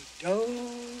 They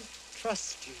don't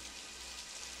trust you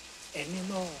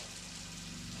anymore.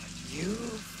 What you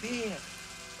fear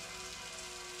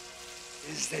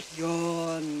is that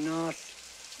you're not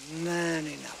man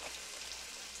enough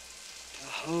to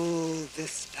hold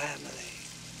this family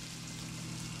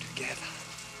together.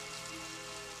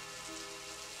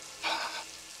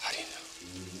 How do you know?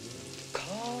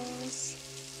 Because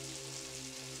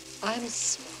I'm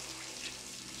smart.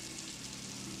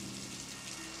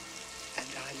 And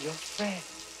I'm your friend.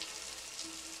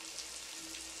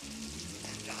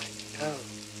 And I know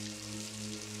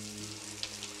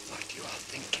what you are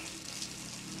thinking.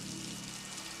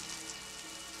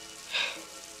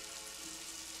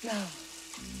 Now,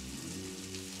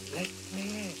 let me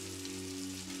in.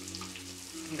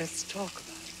 And let's talk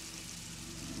about it.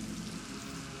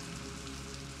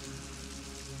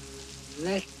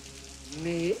 Let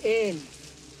me in.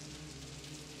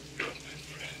 You're my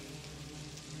friend.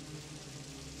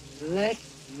 Let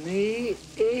me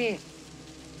in.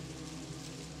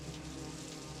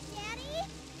 Daddy?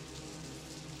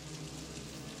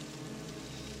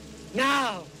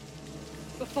 Now,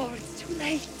 before it's too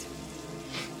late.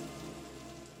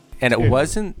 And it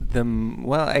wasn't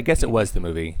well, I guess it was the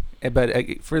movie.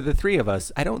 But for the three of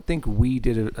us, I don't think we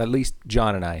did, at least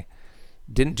John and I,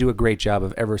 didn't do a great job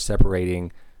of ever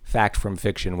separating fact from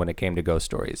fiction when it came to ghost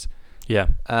stories. yeah.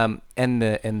 And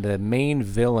the main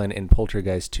villain in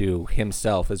Poltergeist 2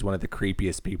 himself is one of the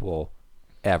creepiest people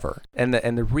ever. And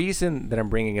the reason that I'm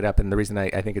bringing it up, and the reason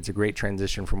I think it's a great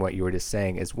transition from what you were just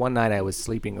saying, is one night I was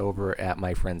sleeping over at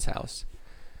my friend's house.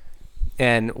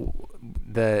 And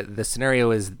the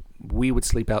scenario is we would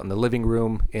sleep out in the living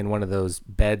room in one of those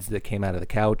beds that came out of the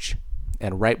couch,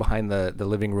 and right behind the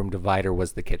living room divider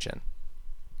was the kitchen.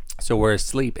 So we're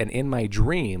asleep, and in my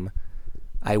dream,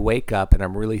 I wake up and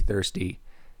I'm really thirsty,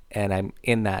 and I'm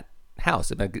in that house.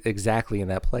 I'm exactly in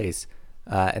that place.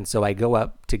 And so I go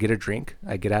up to get a drink.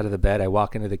 I get out of the bed. I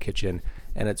walk into the kitchen,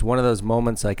 and it's one of those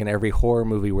moments like in every horror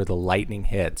movie where the lightning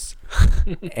hits,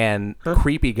 and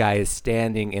creepy guy is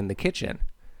standing in the kitchen,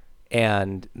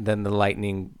 and then the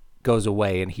lightning goes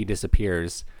away and he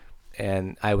disappears.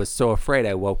 And I was so afraid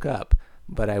I woke up,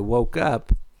 but I woke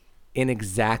up in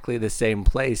exactly the same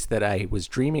place that I was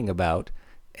dreaming about,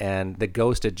 and the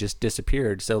ghost had just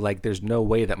disappeared. So like there's no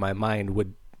way that my mind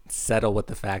would settle with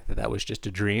the fact that that was just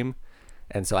a dream.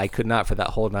 And so I could not, for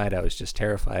that whole night, I was just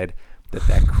terrified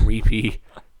that creepy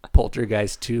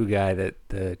Poltergeist 2 guy, that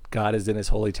the God is in his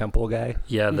holy temple guy.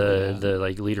 Yeah, the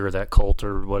like leader of that cult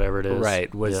or whatever it is.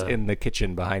 Right, was in the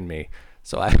kitchen behind me.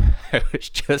 So I was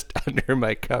just under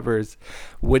my covers,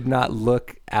 would not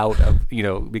look out of,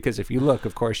 because if you look,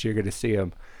 of course, you're going to see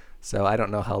him. So I don't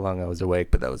know how long I was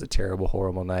awake, but that was a terrible,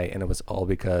 horrible night, and it was all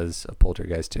because of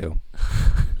Poltergeist 2.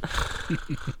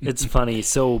 It's funny.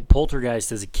 So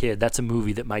Poltergeist as a kid, that's a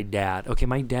movie that my dad,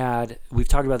 we've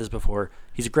talked about this before.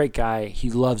 He's a great guy.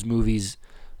 He loves movies.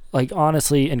 Like,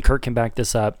 honestly, and Kurt can back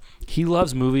this up, he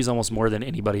loves movies almost more than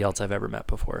anybody else I've ever met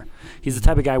before. He's the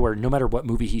type of guy where no matter what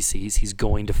movie he sees, he's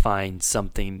going to find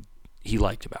something he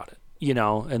liked about it, you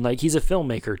know? And, like, he's a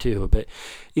filmmaker, too. But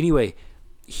anyway,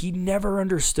 he never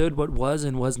understood what was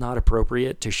and was not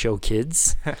appropriate to show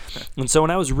kids. And so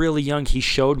when I was really young, he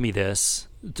showed me this,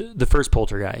 the first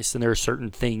Poltergeist, and there are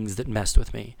certain things that messed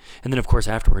with me. And then, of course,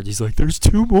 afterwards, he's like, there's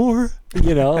 2 more,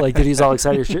 you know, like that he's all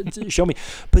excited to show me.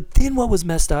 But then what was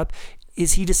messed up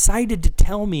is he decided to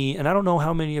tell me, and I don't know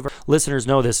how many of our listeners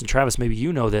know this, and Travis, maybe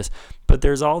you know this, but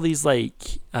there's all these,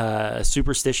 like,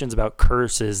 superstitions about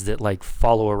curses that, like,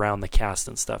 follow around the cast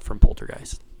and stuff from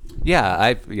Poltergeist. Yeah,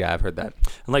 I've heard that.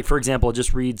 And, like, for example, I'll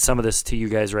just read some of this to you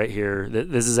guys right here.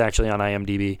 This is actually on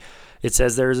IMDb. It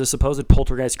says there is a supposed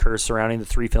poltergeist curse surrounding the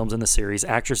 3 films in the series.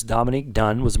 Actress Dominique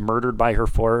Dunn was murdered by her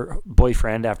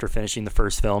boyfriend after finishing the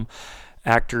first film.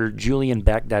 Actor Julian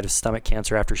Beck died of stomach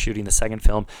cancer after shooting the second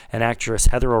film. And actress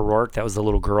Heather O'Rourke, that was the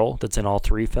little girl that's in all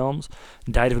 3 films,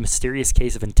 died of a mysterious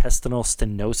case of intestinal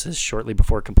stenosis shortly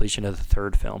before completion of the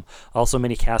 3rd film. Also,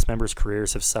 many cast members'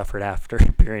 careers have suffered after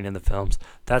appearing in the films.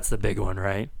 That's the big one,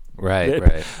 right?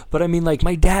 Right. But I mean, like,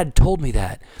 my dad told me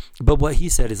that. But what he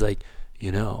said is, like,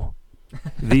 you know,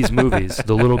 these movies,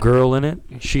 the little girl in it,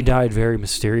 she died very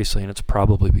mysteriously, and it's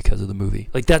probably because of the movie.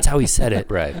 Like, that's how he said it.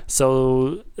 Right.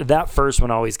 So that first one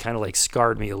always kind of, like,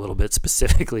 scarred me a little bit,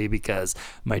 specifically because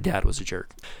my dad was a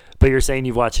jerk. But you're saying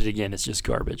you've watched it again, it's just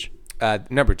garbage.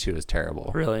 Number 2 is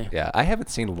terrible. Really? Yeah, I haven't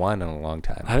seen 1 in a long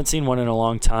time. I haven't seen 1 in a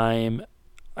long time.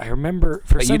 I remember...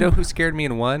 You know who scared me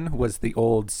in 1 was the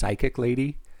old psychic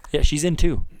lady? Yeah, she's in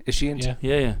 2. Is she in 2?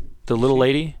 Yeah. The little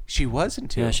lady? She was in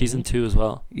 2. Yeah, she's in 2 as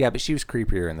well. Yeah, but she was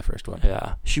creepier in the first one.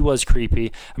 Yeah, she was creepy.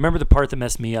 I remember the part that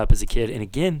messed me up as a kid. And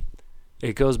again,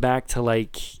 it goes back to,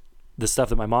 like, the stuff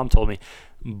that my mom told me.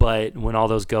 But when all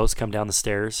those ghosts come down the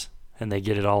stairs and they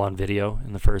get it all on video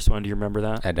in the first one, do you remember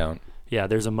that? I don't. Yeah,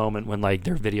 there's a moment when, like,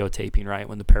 they're videotaping, right,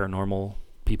 when the paranormal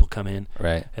people come in.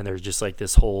 Right. And there's just, like,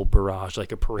 this whole barrage,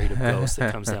 like a parade of ghosts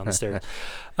that comes down the stairs.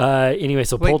 Anyway,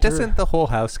 so Wait, doesn't the whole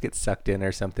house get sucked in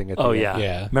or something? At the end?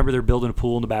 Yeah. Remember they're building a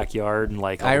pool in the backyard and,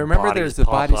 like, all I the remember there's the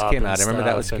pop bodies up came and out. I remember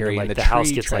that was stuff, scary, then, and like, the the house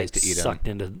tree gets, tries like, to eat 'em. sucked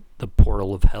into the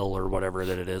portal of hell or whatever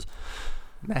that it is.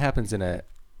 That happens in a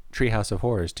Treehouse of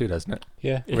Horrors too, doesn't it?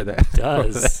 Yeah. It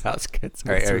does. The house gets.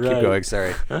 All right, That's keep right. going.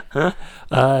 Sorry.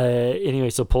 Anyway,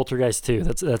 so Poltergeist 2,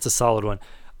 that's a solid one.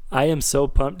 I am so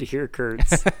pumped to hear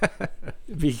Kurt's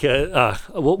because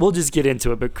we'll just get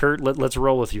into it. But Kurt, let's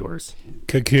roll with yours.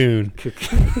 Cocoon.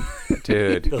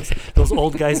 Dude. Those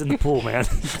old guys in the pool, man.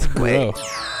 Wait.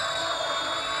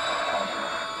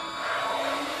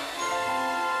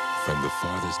 From the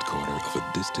farthest corner of a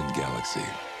distant galaxy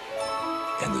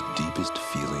and the deepest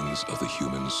feelings of the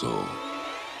human soul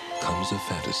comes a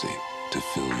fantasy to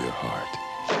fill your heart.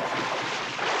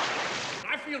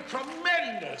 I feel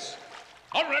tremendous.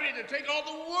 I'm ready to take on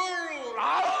the world.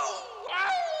 Ow!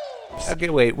 Ow! Okay,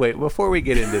 wait. Before we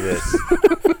get into this,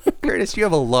 Curtis, you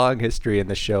have a long history in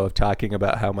the show of talking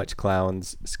about how much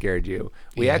clowns scared you.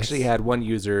 We Yes. actually had one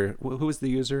user. Who was the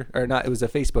user? Or not? It was a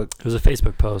Facebook. It was a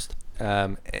Facebook post.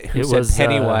 Who said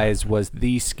Pennywise was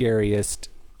the scariest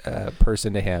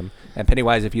person to him. And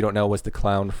Pennywise, if you don't know, was the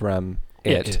clown from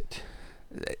It.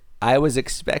 I was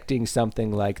expecting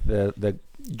something like the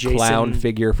clown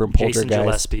figure from Poltergeist. Jason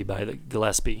Gillespie by the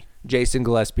Gillespie. Jason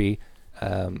Gillespie,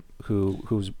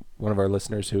 who's one of our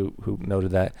listeners who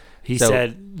noted that. He So-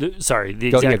 said, the exact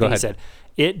go thing he ahead. said,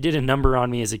 it did a number on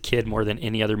me as a kid more than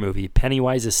any other movie.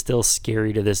 Pennywise is still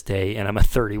scary to this day, and I'm a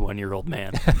 31-year-old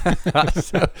man.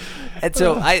 So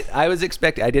I was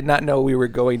expecting, I did not know we were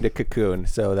going to Cocoon.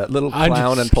 So that little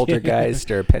clown and Poltergeist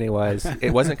or Pennywise,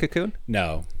 it wasn't Cocoon?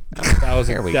 No. That was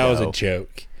There we that was go. a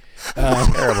joke.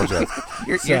 Terrible joke.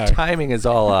 Your Sorry. timing is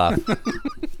all off.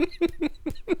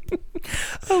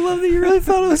 I love that you really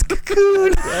thought it was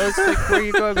Cocoon. I was like, where are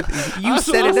you going with this? You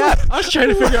set it up. I was trying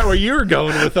to figure out where you were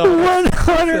going with all that.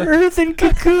 One on Earth and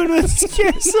Cocoon would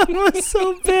scare someone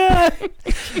so bad.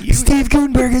 Steve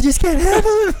Gutenberg, I just can't have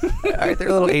him. Aren't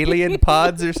there little alien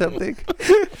pods or something?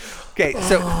 Okay,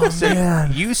 so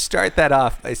you start that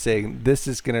off by saying this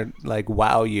is gonna like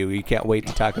wow you. You can't wait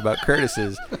to talk about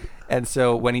Curtis's. And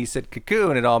so when he said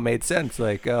Cocoon, it all made sense.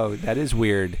 Like, oh, that is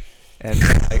weird. And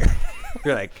like,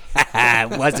 you're like,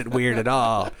 it wasn't weird at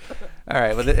all. All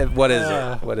right, well, what is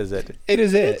it? What is it? It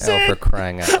is it. Oh, for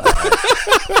crying out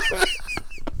loud.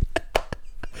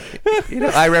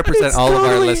 I represent all of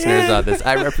our listeners on this.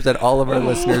 I represent all of our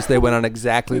listeners. They went on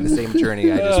exactly the same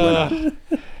journey I just went on.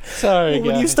 Sorry,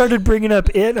 when you started bringing up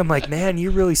it, I'm like, man,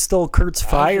 you really stole Kurt's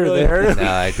fire there. No,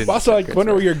 I didn't. Also, I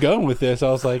wonder where you're going with this.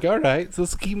 I was like, all right, so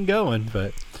let's keep going.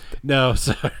 But no,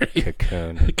 sorry.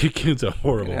 Cocoon. Cocoon's a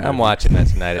horrible movie. I'm watching that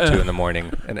tonight at 2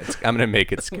 a.m, and I'm gonna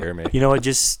make it scare me. You know what?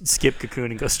 Just skip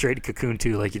Cocoon and go straight to Cocoon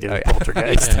 2 like you did with yeah.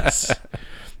 Poltergeist. Yes.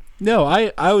 No,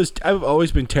 I've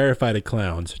always been terrified of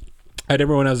clowns. I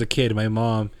remember when I was a kid, my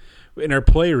mom, in our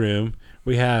playroom,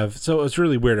 so it's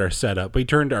really weird, our setup. We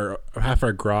turned half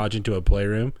our garage into a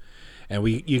playroom, and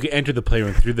you can enter the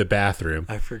playroom through the bathroom.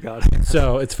 I forgot.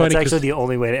 So it's funny. That's actually the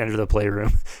only way to enter the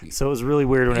playroom. So it was really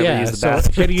weird whenever you used the bathroom.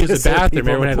 If you had to use the bathroom,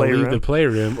 everyone had to leave the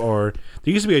playroom. playroom, or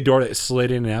there used to be a door that slid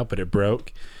in and out, but it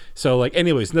broke. So, like,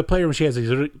 anyways, in the playroom, she has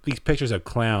these pictures of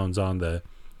clowns on the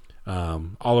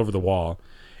all over the wall.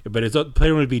 But the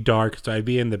playroom would be dark, so I'd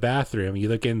be in the bathroom. You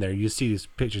look in there, you see these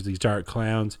pictures, these dark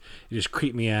clowns. It just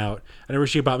creeped me out. I remember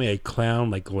she bought me a clown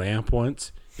lamp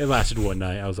once. It lasted one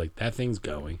night. I was like, that thing's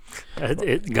going.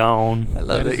 It's gone. I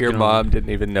love that your mom didn't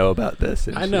even know about this.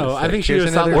 I know. I think she "Here's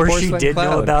was another Or she porcelain did know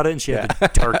clown." about it, and she had the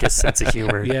darkest sense of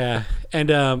humor. Yeah.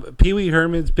 And Pee Wee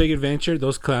Herman's Big Adventure,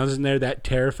 those clowns in there, that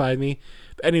terrified me.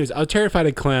 But anyways, I was terrified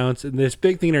of clowns. And this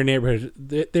big thing in our neighborhood,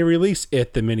 they released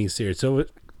It, the miniseries. So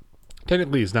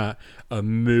technically it's not a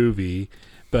movie,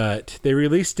 but they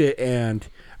released it, and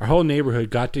our whole neighborhood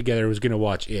got together and was going to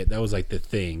watch it. That was like the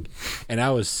thing. And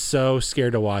I was so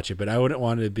scared to watch it, but I wouldn't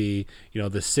want to be, the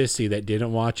sissy that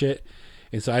didn't watch it.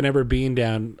 And so I remember being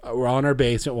down, we're all in our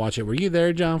basement watching it. Were you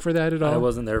there, John, for that at all? I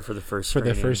wasn't there for the first For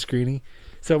screening. the first screening.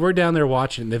 So we're down there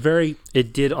watching.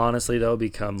 It did honestly, though,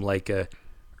 become like a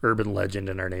urban legend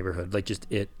in our neighborhood, like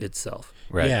just it itself.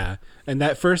 Right. Yeah. And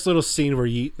that first little scene where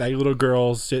that little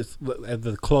girl's just at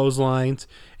the clotheslines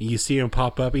and you see him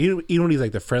pop up, even when he's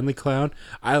like the friendly clown,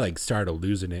 I started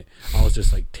losing it. I was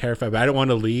just terrified, but I didn't want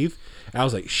to leave. I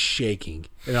was shaking.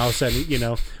 And all of a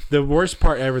sudden, the worst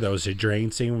part ever though was the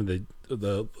drain scene when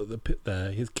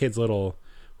his kid's little,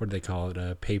 what do they call it?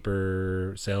 A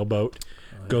paper sailboat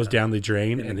goes down the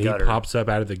drain and he pops up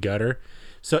out of the gutter.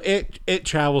 So it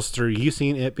travels through. You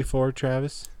seen it before,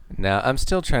 Travis? Now I'm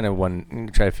still trying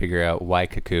to figure out why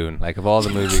Cocoon. Like of all the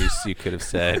movies you could have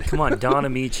said. Come on, Don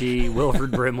Amici,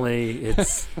 Wilford Brimley.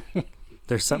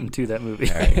 There's something to that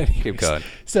movie. All right, keep going.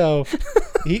 So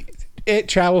it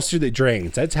travels through the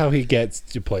drains. That's how he gets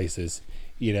to places,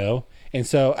 And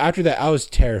so after that, I was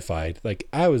terrified.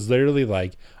 I was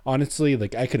literally honestly,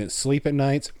 I couldn't sleep at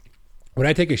nights. When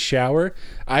I take a shower,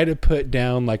 I had to put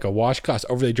down a washcloth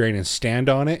over the drain and stand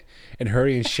on it and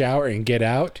hurry and shower and get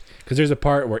out. Because there's a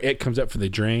part where it comes up from the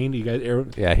drain. You guys,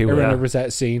 everyone remembers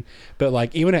that scene.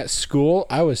 But even at school,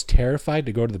 I was terrified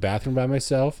to go to the bathroom by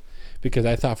myself because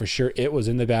I thought for sure it was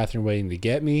in the bathroom waiting to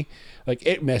get me.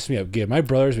 It messed me up good. My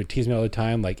brothers would tease me all the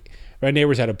time. My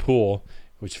neighbors had a pool,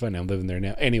 which is funny. I'm living there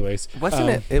now. Anyways. Wasn't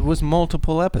it? It was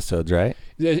multiple episodes, right?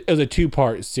 It was a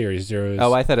 2-part series. There was.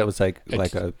 Oh, I thought it was like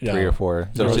a 3 or 4.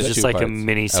 So it was just like a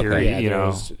mini series, Yeah, there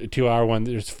was a 2-hour one.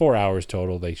 There's 4 hours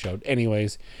total they showed.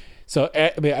 Anyways, so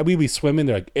we'd be swimming.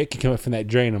 They're like, it can come up from that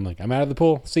drain. I'm like, I'm out of the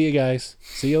pool. See you guys.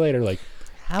 See you later.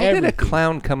 How did a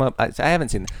clown come up? I haven't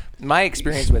seen. My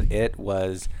experience with it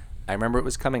was, I remember it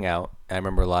was coming out. I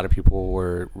remember a lot of people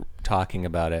were talking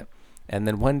about it. And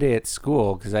then one day at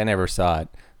school, because I never saw it,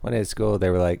 one day at school they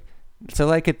were like,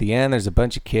 so at the end there's a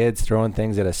bunch of kids throwing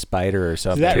things at a spider or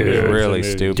something. That It was really really is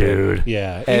a stupid. Dude.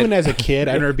 Yeah. Even as a kid,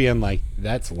 I remember being like,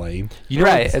 that's lame.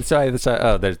 Right. And so I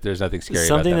thought, there's nothing scary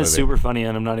Something about that that's movie. super funny,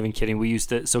 and I'm not even kidding.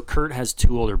 So Kurt has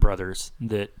 2 older brothers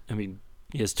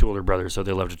he has 2 older brothers, so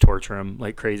they love to torture him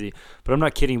like crazy. But I'm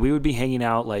not kidding. We would be hanging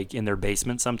out in their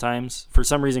basement sometimes. For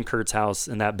some reason, Kurt's house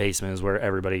in that basement is where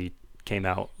everybody came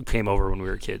over when we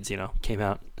were kids, came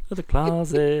out of the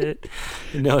closet.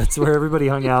 It's where everybody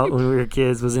hung out when we were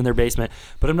kids, was in their basement.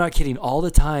 But I'm not kidding. All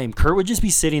the time, Kurt would just be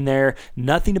sitting there.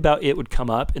 Nothing about it would come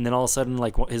up. And then all of a sudden,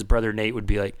 his brother Nate would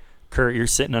be like, Kurt, you're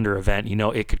sitting under a vent.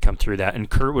 It could come through that. And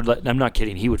Kurt I'm not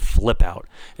kidding. He would flip out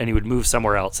and he would move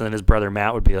somewhere else. And then his brother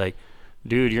Matt would be like,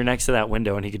 dude, you're next to that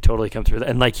window, and he could totally come through that.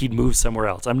 And he'd move somewhere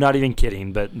else. I'm not even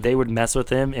kidding, but they would mess with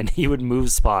him, and he would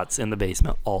move spots in the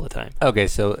basement all the time. Okay,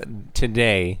 so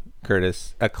today,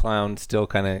 Curtis, a clown still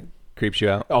kind of creeps you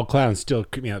out? Oh, clowns still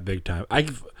creep me out big time.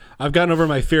 I've gotten over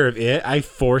my fear of it. I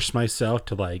force myself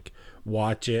to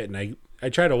watch it, and I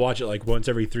try to watch it once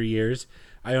every 3 years.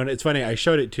 It's funny. I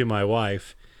showed it to my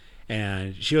wife,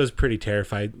 and she was pretty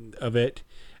terrified of it.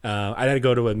 I had to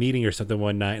go to a meeting or something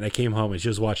one night, and I came home and she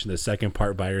was watching the second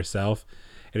part by herself.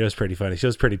 And it was pretty funny. She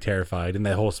was pretty terrified, and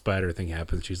that whole spider thing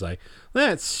happens. She's like,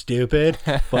 "That's stupid."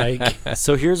 Like,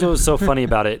 So here's what was so funny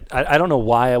about it. I don't know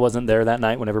why I wasn't there that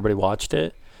night when everybody watched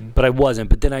it, but I wasn't.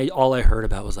 But then all I heard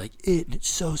about was like, it's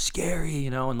so scary, you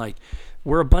know, and like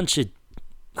we're a bunch of,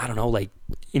 I don't know, like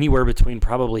anywhere between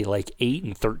probably like 8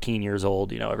 and 13 years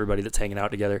old, you know, everybody that's hanging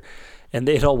out together. And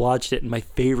they had all watched it. And my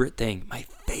favorite thing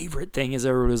is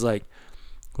everyone was like,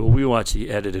 well, we watch the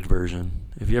edited version.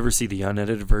 If you ever see the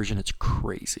unedited version, it's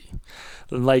crazy.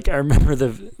 Like, I remember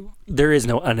there is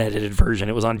no unedited version.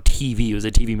 It was on TV. It was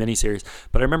a TV miniseries.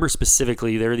 But I remember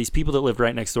specifically there were these people that lived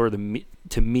right next door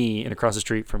to me and across the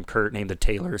street from Kurt named the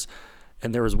Taylors.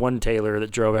 And there was one Taylor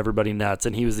that drove everybody nuts.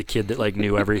 And he was the kid that, like,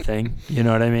 knew everything. You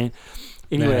know what I mean?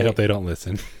 Anyway, man, I hope they don't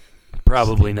listen.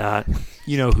 Probably not.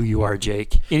 You know who you are,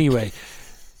 Jake. Anyway,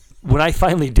 when I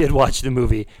finally did watch the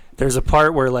movie, there's a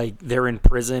part where like they're in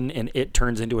prison and it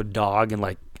turns into a dog and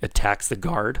like attacks the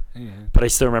guard. Mm-hmm. But I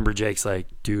still remember Jake's like,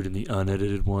 dude, in the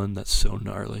unedited one, that's so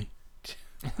gnarly.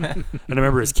 And I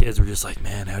remember his kids were just like,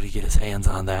 man, how'd he get his hands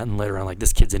on that? And later on, like,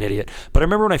 this kid's an idiot. But I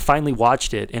remember when I finally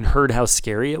watched it and heard how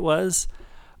scary it was,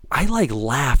 I like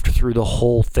laughed through the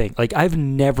whole thing. Like, I've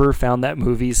never found that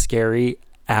movie scary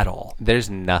at all.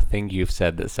 There's nothing you've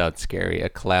said that sounds scary. A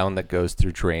clown that goes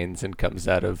through drains and comes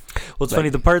out of... Well, it's funny.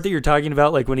 The part that you're talking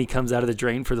about, like when he comes out of the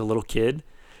drain for the little kid,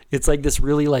 it's like this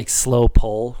really like slow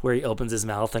pull where he opens his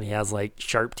mouth and he has like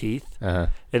sharp teeth. Uh-huh.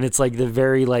 And it's like the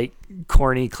very like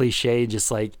corny cliche,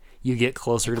 just like you get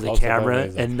closer to the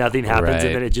camera and nothing happens. Right.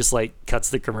 And then it just like cuts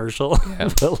the commercial. Yeah.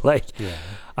 But like,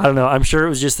 I don't know. I'm sure it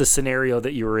was just the scenario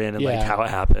that you were in and like how it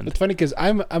happened. It's funny because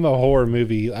I'm a horror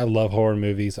movie. I love horror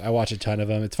movies. I watch a ton of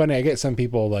them. It's funny. I get some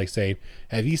people like saying,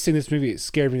 have you seen this movie? It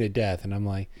scared me to death. And I'm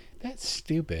like, that's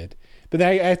stupid. But then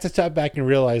I have to step back and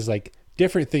realize like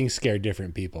different things scare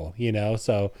different people, you know?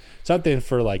 So something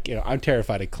for like, you know, I'm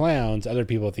terrified of clowns. Other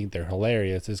people think they're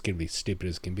hilarious. It's going to be stupid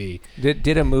as can be.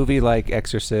 Did a movie like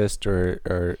Exorcist or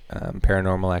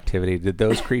Paranormal Activity, did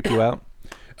those creep you out?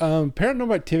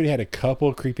 Paranormal Activity had a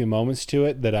couple creepy moments to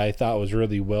it that I thought was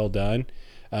really well done.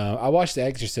 I watched The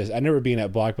Exorcist. I remember being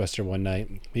at Blockbuster one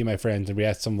night, me and my friends, and we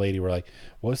asked some lady, we're like,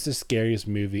 what's the scariest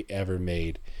movie ever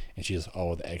made? And she's,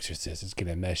 oh, The Exorcist. It's going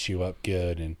to mess you up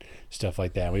good and stuff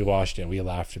like that. And we watched it and we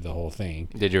laughed through the whole thing.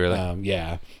 Did you really?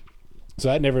 Yeah.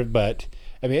 So I never, but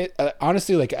I mean,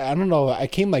 honestly, like, I don't know. I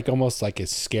came like almost like a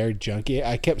scared junkie.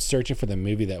 I kept searching for the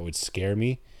movie that would scare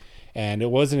me. And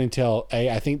it wasn't until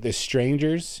I think The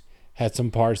Strangers had some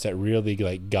parts that really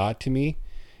like got to me.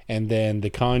 And then The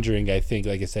Conjuring, I think,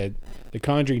 like I said, The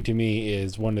Conjuring to me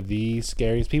is one of the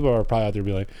scariest. People are probably out there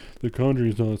be like, The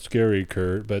Conjuring's not scary,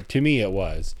 Kurt. But to me, it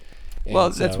was. And well,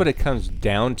 that's what it comes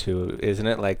down to, isn't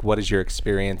it? Like, what is your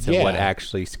experience and what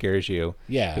actually scares you?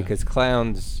 Yeah. Because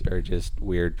clowns are just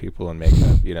weird people in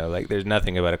makeup. You know, like, there's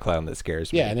nothing about a clown that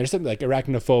scares me. Yeah, and there's something like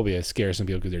arachnophobia scares some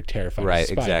people because they're terrified of spiders.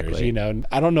 Exactly. You know, and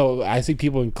I don't know. I see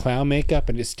people in clown makeup,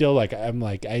 and it's still like, I'm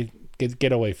like, I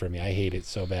get away from me. I hate it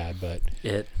so bad, but...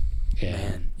 It.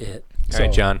 All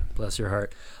right, John. Bless your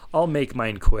heart. I'll make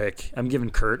mine quick. I'm giving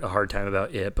Kurt a hard time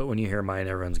about it, but when you hear mine,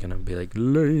 everyone's going to be like,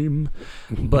 lame.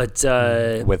 But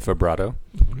with vibrato.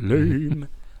 Lame.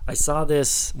 I saw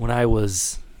this when I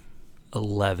was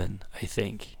 11, I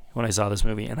think, when I saw this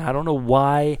movie. And I don't know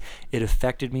why it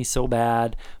affected me so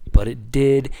bad, but it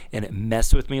did, and it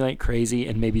messed with me like crazy.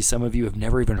 And maybe some of you have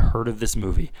never even heard of this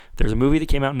movie. There's a movie that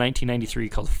came out in 1993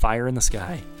 called Fire in the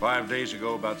Sky. 5 days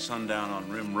ago, about sundown on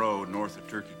Rim Road, north of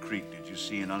Turkey Creek, did you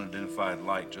see an unidentified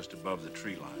light just above the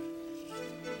tree line?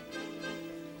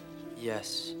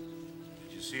 Yes.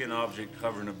 Did you see an object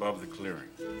hovering above the clearing?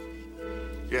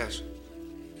 Yes.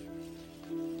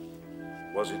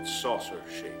 Was it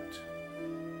saucer-shaped?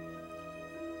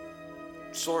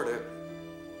 Sorta.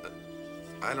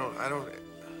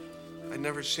 I've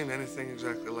never seen anything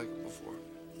exactly like it before.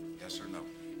 Yes or no?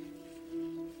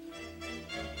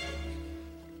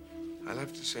 I'd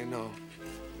have to say no.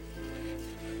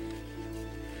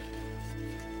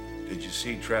 Did you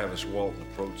see Travis Walton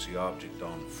approach the object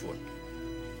on foot?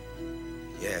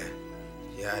 Yeah,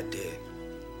 I did.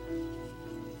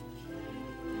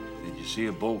 Did you see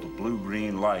a bolt of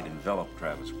blue-green light envelop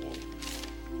Travis Walton?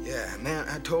 Yeah, man,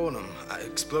 I told him. I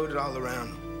exploded all around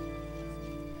him.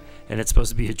 And it's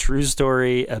supposed to be a true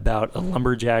story about a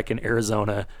lumberjack in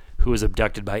Arizona who was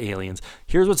abducted by aliens.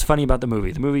 Here's what's funny about the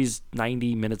movie. The movie's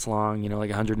 90 minutes long, like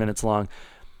 100 minutes long.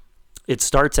 It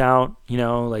starts out,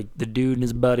 like the dude and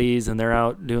his buddies, and they're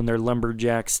out doing their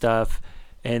lumberjack stuff.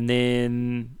 And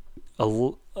then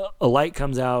a light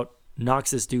comes out,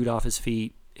 knocks this dude off his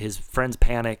feet. his friends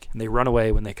panic and they run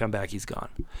away. When they come back, he's gone.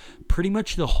 Pretty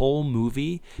much the whole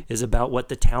movie is about what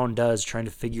the town does, trying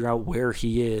to figure out where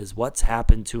he is, what's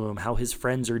happened to him, how his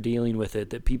friends are dealing with it,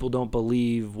 that people don't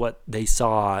believe what they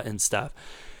saw and stuff.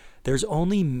 There's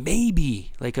only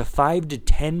maybe like a 5 to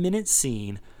 10 minute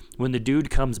scene when the dude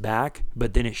comes back,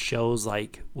 but then it shows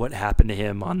like what happened to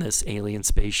him on this alien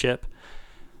spaceship.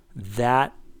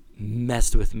 That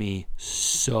messed with me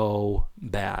so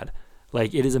bad.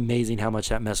 Like, it is amazing how much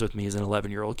that messed with me as an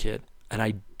 11-year-old kid. And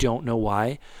I don't know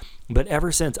why. But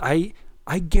ever since, I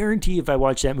guarantee if I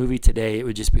watched that movie today, it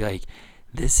would just be like,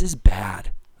 this is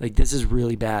bad. Like, this is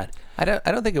really bad. I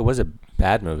don't think it was a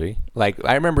bad movie. Like,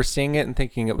 I remember seeing it and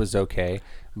thinking it was okay,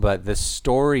 but the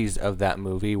stories of that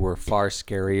movie were far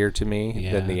scarier to me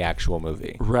than the actual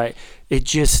movie. Right.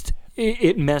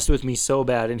 It messed with me so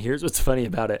bad. And here's what's funny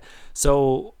about it.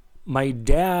 So my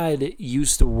dad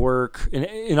used to work in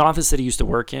an office that he used to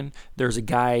work in. There's a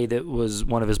guy that was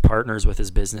one of his partners with his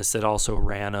business that also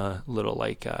ran a little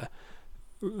like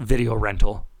video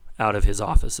rental out of his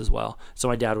office as well. So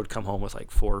my dad would come home with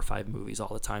like 4 or 5 movies all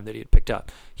the time that he had picked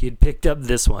up. He had picked up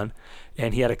this one,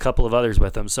 and he had a couple of others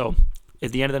with him. So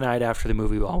at the end of the night after the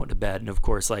movie, we all went to bed. And of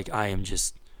course, like, I am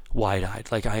just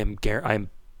wide-eyed. Like, I'm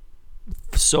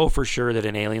so for sure that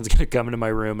an alien's going to come into my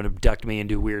room and abduct me and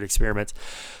do weird experiments.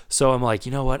 So I'm like,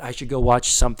 you know what? I should go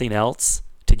watch something else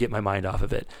to get my mind off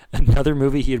of it. Another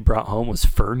movie he had brought home was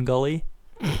Fern Gully.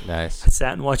 Nice. I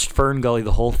sat and watched Fern Gully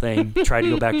the whole thing, tried to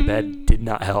go back to bed, did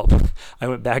not help. I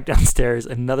went back downstairs.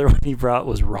 Another one he brought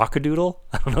was Rockadoodle.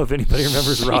 I don't know if anybody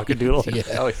remembers Rockadoodle.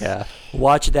 Yeah. Oh, yeah.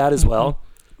 Watch that as well.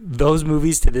 Those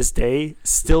movies to this day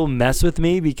still mess with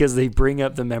me because they bring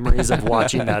up the memories of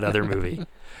watching that other movie.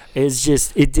 It's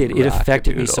just, it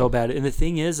affected me so bad. And the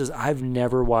thing is I've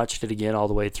never watched it again all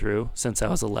the way through since I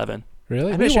was 11.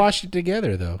 Really? We watched it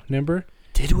together, though. Remember?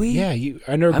 Did we? Yeah, I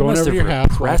remember going over to your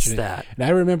house watching that. And I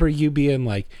remember you being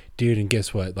like, dude, and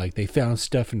guess what? Like, they found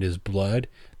stuff in his blood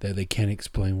that they can't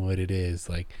explain what it is.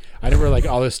 Like, I remember like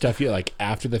all this stuff like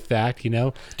after the fact, you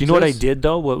know? Do you know what I did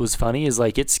though? What was funny is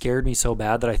like it scared me so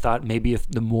bad that I thought maybe if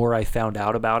the more I found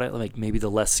out about it, like maybe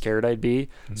the less scared I'd be.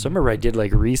 Mm-hmm. So I remember I did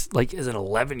like as an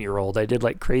 11-year-old, I did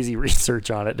like crazy research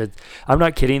on it. I'm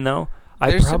not kidding though.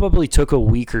 I probably took a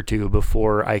week or two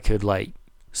before I could like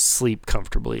sleep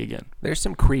comfortably again. There's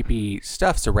some creepy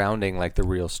stuff surrounding like the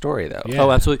real story though. Yeah. Oh,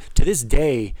 absolutely. To this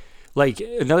day, like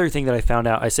another thing that I found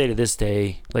out, I say to this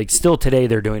day, like still today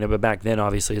they're doing it, but back then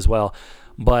obviously as well.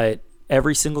 But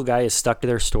every single guy is stuck to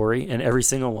their story, and every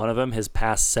single one of them has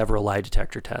passed several lie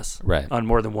detector tests on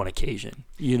more than one occasion.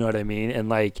 You know what I mean? And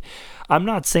like, I'm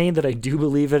not saying that I do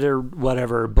believe it or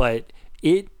whatever, but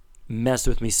it messed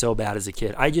with me so bad as a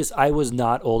kid. I was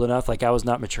not old enough, like I was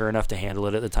not mature enough to handle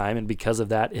it at the time, and because of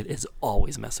that, it has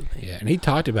always messed with me. Yeah, and he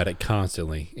talked about it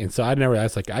constantly, and so I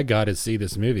was like, I got to see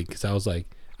this movie because I was like,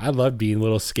 I love being a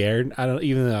little scared.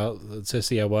 Even though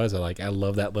sissy I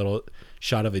love that little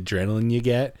shot of adrenaline you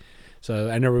get. So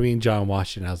I remember me and John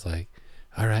watched it, and I was like,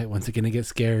 all right, when's it gonna get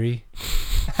scary?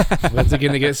 When's it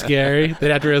gonna get scary?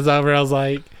 Then after it was over, I was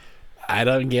like, I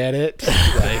don't get it.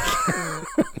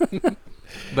 Like.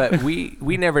 But we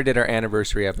never did our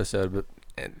anniversary episode, but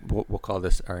we'll call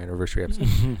this our anniversary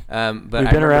episode. But we've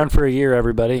been around for a year,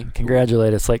 everybody.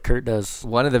 Congratulate us like Kurt does.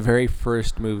 One of the very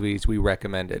first movies you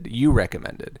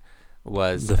recommended,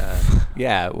 was,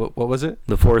 what was it?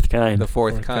 The Fourth Kind. The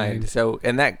Fourth Kind. So,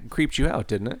 and that creeped you out,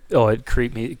 didn't it? Oh, it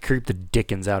creeped me. It creeped the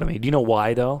dickens out of me. Do you know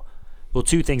why, though? Well,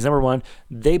 2 things. Number 1,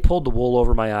 they pulled the wool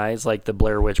over my eyes like the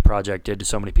Blair Witch Project did to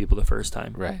so many people the first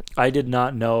time. Right. I did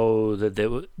not know that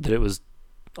it was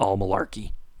all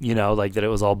malarkey, you know, like that it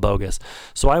was all bogus.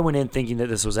 So I went in thinking that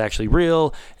this was actually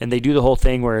real, and they do the whole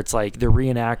thing where it's like the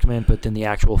reenactment, but then the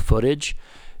actual footage.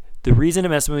 The reason it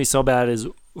messed with me so bad is,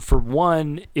 for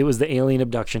one, it was the alien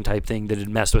abduction type thing that had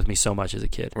messed with me so much as a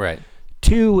kid. Right.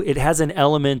 2, it has an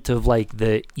element of like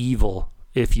the evil,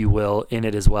 if you will, in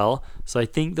it as well. So I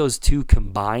think those 2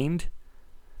 combined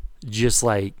just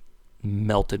like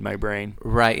melted my brain.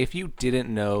 Right. If you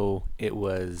didn't know it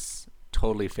was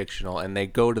totally fictional and they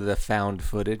go to the found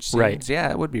footage scenes,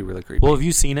 yeah, it would be really creepy. Well, have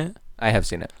you seen it? I have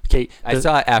seen it. Okay, I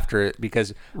saw it after it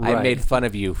because I made fun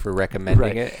of you for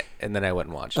recommending it, and then I went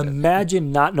and watched it.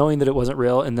 Imagine not knowing that it wasn't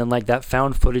real, and then like that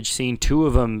found footage scene, 2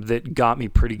 of them that got me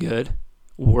pretty good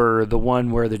were the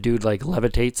one where the dude like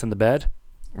levitates in the bed.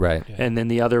 Right. And then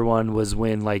the other one was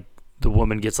when like the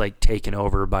woman gets like taken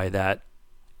over by that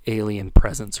alien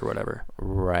presence or whatever.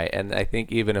 Right. And I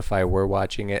think even if I were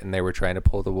watching it and they were trying to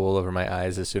pull the wool over my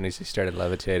eyes, as soon as he started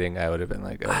levitating, I would have been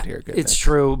like, oh, dear goodness. It's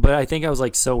true, but I think I was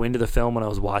like so into the film when I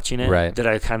was watching it that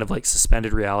I kind of like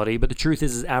suspended reality. But the truth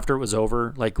is after it was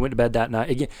over, like went to bed that night.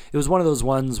 Again, it was one of those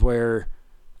ones where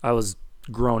I was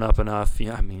grown up enough.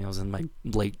 I mean, I was in my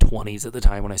late 20s at the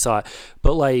time when I saw it.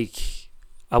 But like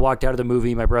I walked out of the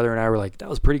movie, my brother and I were like, that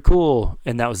was pretty cool.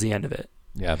 And that was the end of it.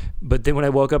 Yeah. But then when I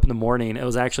woke up in the morning, it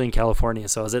was actually in California.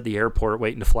 So I was at the airport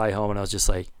waiting to fly home, and I was just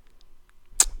like,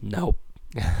 nope.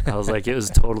 I was like, it was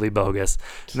totally bogus.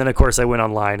 And then, of course, I went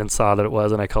online and saw that it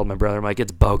was, and I called my brother. I'm like,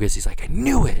 it's bogus. He's like, I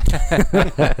knew it.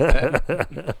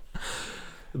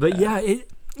 But yeah,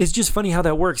 it's just funny how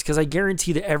that works, because I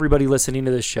guarantee that everybody listening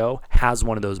to this show has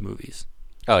one of those movies.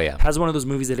 Oh, yeah. Has one of those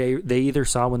movies that they either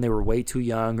saw when they were way too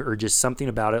young or just something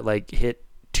about it like hit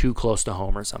too close to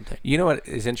home or something. You know what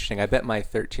is interesting? I bet my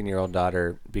 13-year-old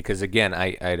daughter, because again,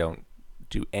 I don't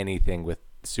do anything with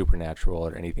supernatural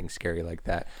or anything scary like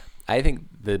that. I think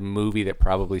the movie that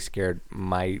probably scared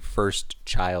my first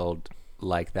child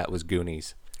like that was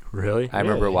Goonies. Really? I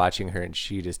remember watching her, and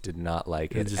she just did not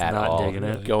like it just at not all. digging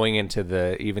it. Going into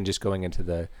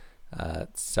the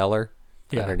cellar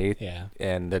underneath,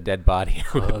 and the dead body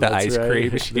with the ice cream.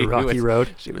 The rocky road.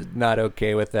 She was not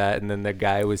okay with that, and then the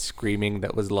guy was screaming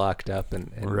that was locked up,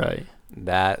 and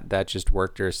that just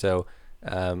worked her. So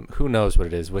who knows what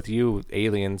it is with you?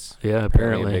 Aliens,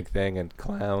 apparently a big thing, and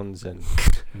clowns, and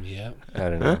I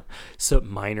don't know. So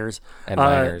minors.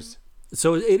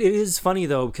 So it is funny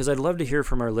though, because I'd love to hear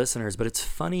from our listeners, but it's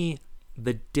funny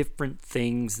the different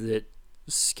things that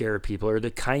scare people or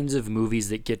the kinds of movies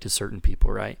that get to certain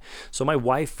people, right? So my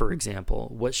wife, for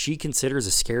example, what she considers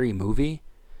a scary movie,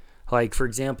 like for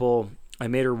example, I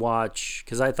made her watch,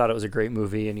 because I thought it was a great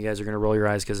movie, and you guys are going to roll your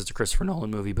eyes because it's a Christopher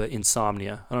Nolan movie, but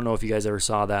Insomnia. I don't know if you guys ever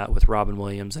saw that with Robin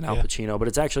Williams and Al Pacino, but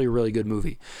it's actually a really good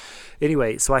movie.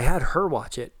 Anyway, so I had her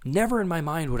watch it. Never in my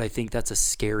mind would I think that's a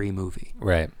scary movie.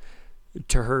 Right.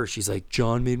 To her, she's like,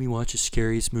 John made me watch the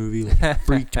scariest movie, like,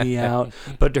 freaked me out.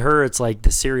 But to her, it's like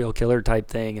the serial killer type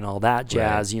thing and all that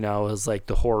jazz, you know, is like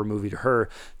the horror movie to her.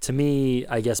 To me,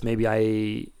 I guess maybe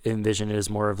I envision it as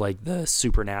more of like the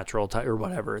supernatural type or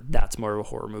whatever. That's more of a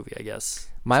horror movie, I guess.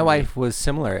 My wife was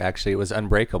similar, actually. It was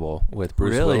Unbreakable with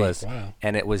Bruce Willis. Wow.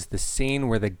 And it was the scene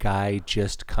where the guy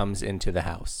just comes into the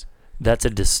house. That's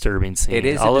a disturbing scene. It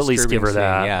is. I'll at least give her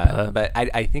that. Yeah, but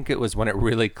I think it was when it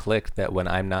really clicked that when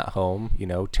I'm not home, you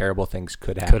know, terrible things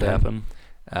could happen.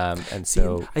 And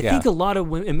so I think a lot of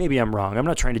women, and maybe I'm wrong, I'm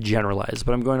not trying to generalize,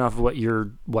 but I'm going off of what your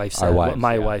wife said, what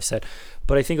my wife said.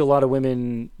 But I think a lot of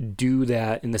women do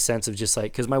that in the sense of just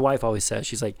like, because my wife always says,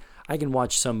 she's like, I can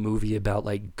watch some movie about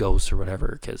like ghosts or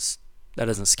whatever, because that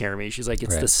doesn't scare me. She's like,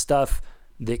 it's the stuff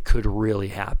that could really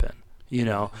happen, you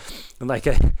know? And like,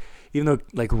 even though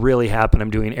like really happened,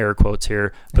 I'm doing air quotes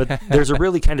here, but there's a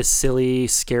really kind of silly,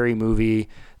 scary movie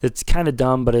that's kind of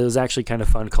dumb, but it was actually kind of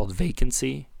fun called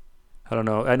Vacancy. I don't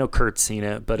know. I know Kurt's seen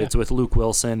it, but it's with Luke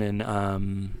Wilson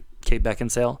and Kate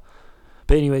Beckinsale.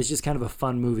 But anyway, it's just kind of a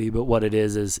fun movie. But what it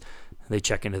is they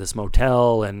check into this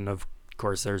motel, and of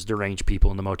course there's deranged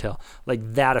people in the motel. Like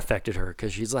that affected her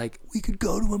because she's like, we could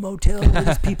go to a motel where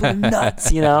these people are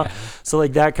nuts, you know? So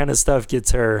like that kind of stuff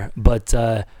gets her. But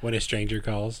When a Stranger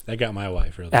Calls, that got my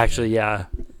wife really. Actually, yeah.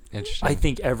 Interesting. I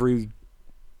think every,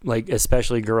 like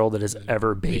especially girl that has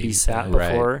ever babysat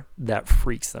before, that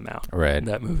freaks them out. Right.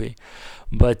 That movie.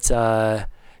 But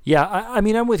yeah, I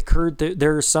mean, I'm with Kurt.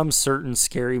 There are some certain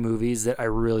scary movies that I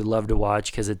really love to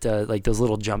watch because it does, like those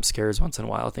little jump scares once in a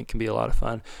while, I think can be a lot of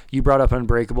fun. You brought up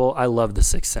Unbreakable. I love The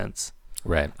Sixth Sense.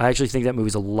 Right. I actually think that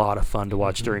movie's a lot of fun to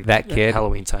watch during that kid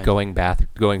Halloween time. Going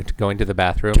to the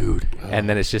bathroom, dude, and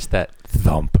then it's just that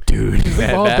thump, dude.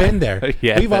 We've all been there.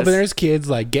 Yes. We've all been there as kids,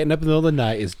 like getting up in the middle of the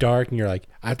night. It's dark, and you're like,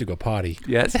 I have to go potty.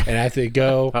 Yes. And I have to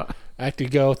go. I have to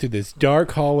go through this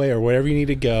dark hallway or wherever you need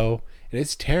to go. And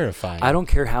it's terrifying. I don't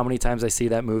care how many times I see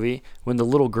that movie. When the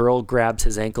little girl grabs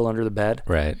his ankle under the bed,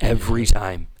 right? Every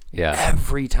time. Yeah.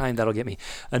 Every time that'll get me.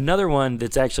 Another one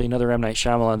that's actually another M. Night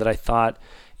Shyamalan that I thought,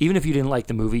 even if you didn't like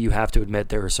the movie, you have to admit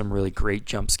there were some really great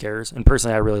jump scares. And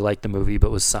personally, I really liked the movie, but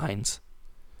was Signs.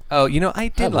 Oh, you know, I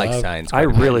did like Signs. I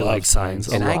really like Signs.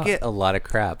 And I get a lot of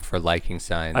crap for liking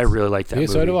Signs. I really like that movie.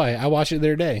 So do I. I watch it the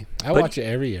other day. I watch it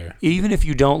every year. Even if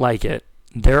you don't like it,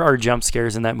 there are jump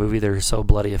scares in that movie that are so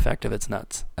bloody effective. It's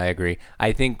nuts. I agree.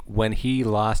 I think when he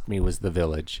lost me was The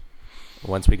Village.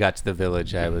 Once we got to The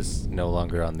Village, I was no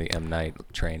longer on the M. Night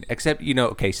train. Except, you know,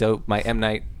 okay, so my M.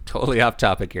 Night, totally off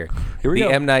topic here. Here we go.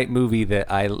 The M. Night movie that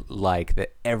I like,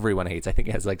 that everyone hates, I think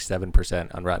it has like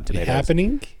 7% on Rotten Tomatoes. The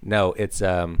Happening? No, it's,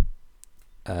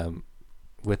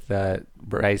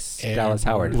 Bryce And Dallas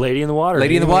Howard. Lady in the Water.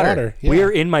 Lady in the Water. Yeah. We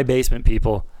are in my basement,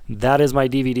 people. That is my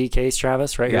DVD case,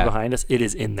 Travis, right here behind us. It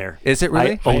is in there. Is it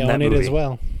really? I own I that own it movie. as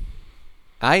well.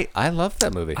 I love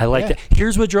that movie. I like that.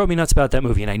 Here's what drove me nuts about that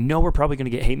movie, and I know we're probably going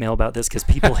to get hate mail about this because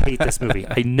people hate this movie.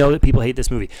 I know that people hate this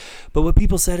movie. But what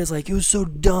people said is like, it was so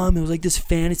dumb. It was like this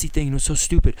fantasy thing, and it was so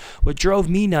stupid. What drove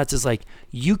me nuts is like,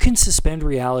 you can suspend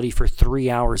reality for 3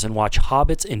 hours and watch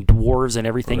hobbits and dwarves and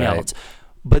everything else.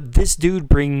 But this dude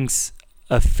brings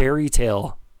a fairy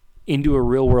tale into a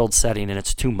real world setting, and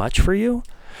it's too much for you.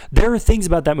 There are things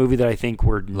about that movie that I think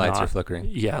were Lights are flickering.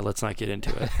 Yeah, let's not get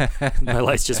into it. My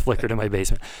lights just flickered in my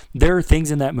basement. There are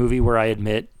things in that movie where I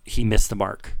admit he missed the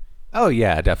mark. Oh,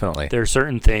 yeah, definitely. There are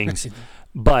certain things.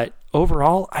 But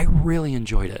overall, I really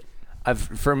enjoyed it.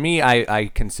 For me, I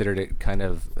considered it kind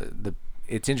of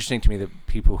it's interesting to me that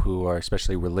people who are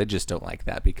especially religious don't like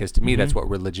that, because to me that's what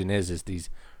religion is these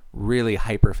really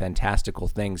hyper fantastical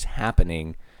things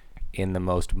happening in the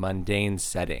most mundane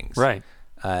settings. Right.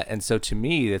 And so to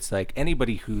me, it's like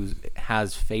anybody who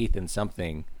has faith in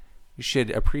something should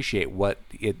appreciate what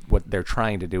they're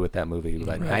trying to do with that movie.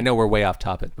 But I know we're way off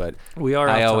topic, but we are.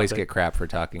 I always get crap for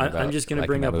talking about. I'm just going to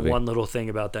bring up one little thing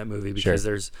about that movie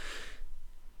because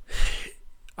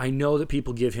I know that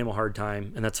people give him a hard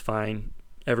time, and that's fine.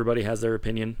 Everybody has their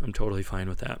opinion. I'm totally fine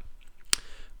with that.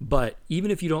 But even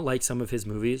if you don't like some of his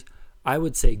movies, I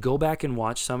would say go back and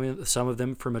watch some of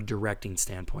them from a directing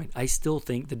standpoint. I still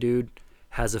think the dude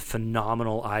has a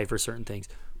phenomenal eye for certain things.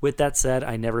 With that said,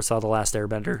 I never saw The Last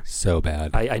Airbender. So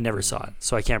bad. I never saw it,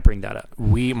 so I can't bring that up.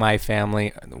 My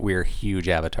family, we're huge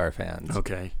Avatar fans.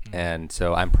 Okay. And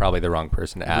so I'm probably the wrong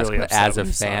person to ask. Really but as a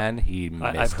fan,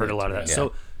 I've heard a lot of that. Yeah.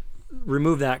 So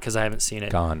remove that because I haven't seen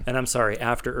it. Gone. And I'm sorry,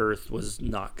 After Earth was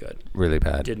not good. Really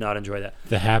bad. Did not enjoy that.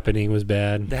 The Happening was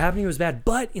bad.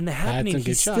 But in The Happening,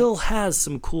 he still has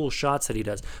some cool shots that he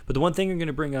does. But the one thing I'm going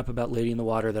to bring up about Lady in the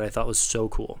Water that I thought was so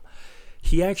cool,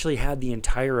 he actually had the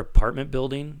entire apartment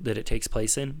building that it takes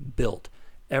place in built.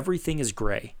 Everything is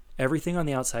gray. Everything on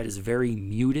the outside is very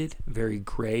muted, very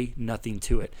gray, nothing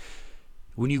to it.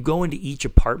 When you go into each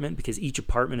apartment, because each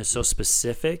apartment is so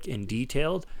specific and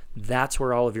detailed, that's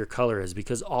where all of your color is,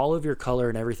 because all of your color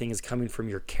and everything is coming from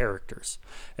your characters.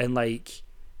 And like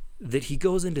that he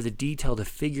goes into the detail to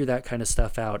figure that kind of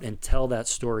stuff out and tell that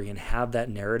story and have that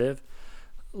narrative.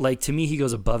 Like, to me, he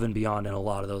goes above and beyond in a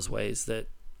lot of those ways that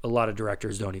a lot of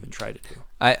directors don't even try to do.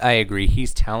 I agree.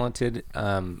 He's talented.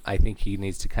 I think he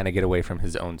needs to kind of get away from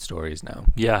his own stories now.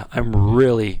 Yeah, I'm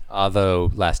really...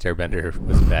 Although Last Airbender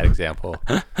was a bad example.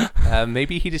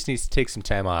 Maybe he just needs to take some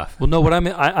time off. Well, no,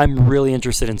 I'm really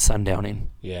interested in Sundowning.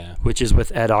 Yeah. Which is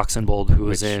with Ed Oxenbould, who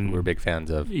was in... we're big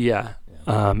fans of. Yeah.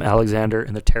 Alexander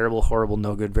and the Terrible, Horrible,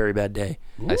 No Good, Very Bad Day.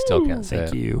 I still can't say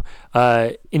Thank you.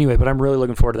 Anyway, but I'm really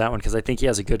looking forward to that one because I think he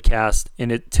has a good cast.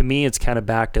 And to me, it's kind of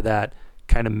back to that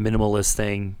kind of minimalist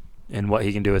thing and what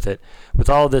he can do with it. With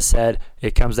all of this said,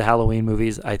 it comes to Halloween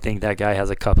movies. I think that guy has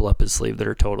a couple up his sleeve that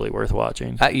are totally worth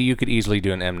watching. You could easily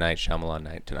do an M. Night Shyamalan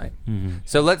night tonight. Mm-hmm.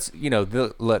 So let's,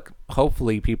 look,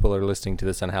 hopefully people are listening to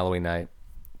this on Halloween night,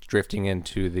 drifting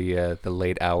into the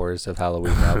late hours of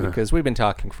Halloween now, because we've been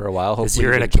talking for a while. Hopefully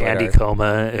you're in a candy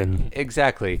coma. And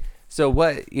exactly. So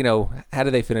what, how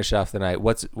do they finish off the night?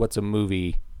 What's a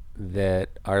movie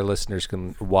that our listeners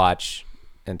can watch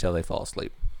until they fall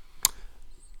asleep?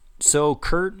 So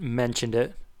Kurt mentioned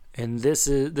it, and this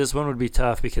one would be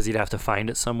tough because he'd have to find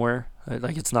it somewhere.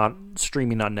 Like, it's not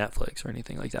streaming on Netflix or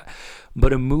anything like that.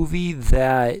 But a movie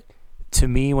that, to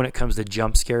me, when it comes to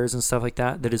jump scares and stuff like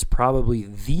that, that is probably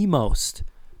the most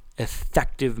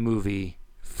effective movie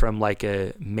from like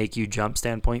a make you jump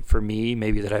standpoint for me,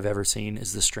 maybe that I've ever seen,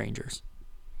 is The Strangers.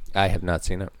 I have not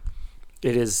seen it.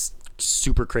 It is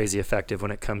super crazy effective when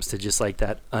it comes to just like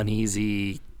that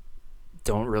uneasy,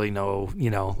 don't really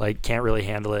know, like can't really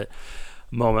handle it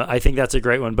moment. I think that's a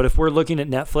great one. But if we're looking at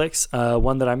Netflix,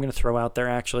 one that I'm going to throw out there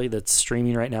actually that's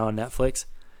streaming right now on Netflix,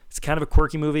 it's kind of a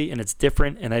quirky movie and it's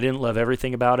different, and I didn't love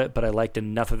everything about it, but I liked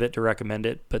enough of it to recommend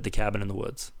it. But The Cabin in the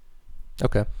Woods.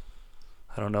 Okay.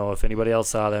 I don't know if anybody else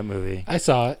saw that movie. I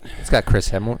saw it. It's got Chris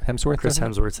Hemsworth. Chris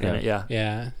Hemsworth's in it, yeah.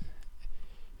 Yeah.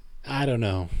 I don't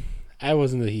know. I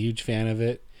wasn't a huge fan of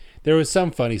it. There was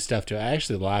some funny stuff to it. I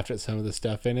actually laughed at some of the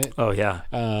stuff in it. Oh, yeah.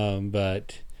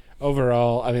 But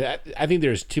overall, I mean, I think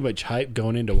there's too much hype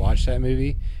going in to watch that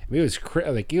movie. I mean, it was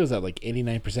at like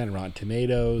 89% Rotten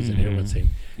Tomatoes, and everyone's saying,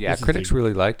 yeah, critics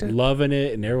really liked it, loving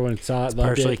it, and everyone saw it, loved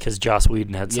partially because Joss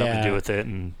Whedon had something to do with it,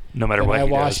 and no matter what I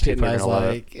he watched does, it, and I was love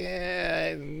like,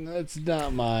 it's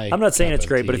not my. I'm not saying it's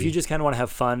great, tea. but if you just kind of want to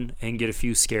have fun and get a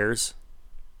few scares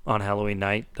on Halloween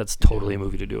night, that's totally a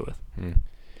movie to do it with.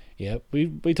 Yep,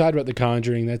 we talked about The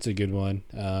Conjuring. That's a good one.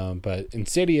 But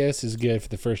Insidious is good for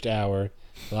the first hour.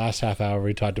 The last half hour,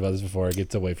 we talked about this before. It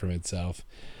gets away from itself.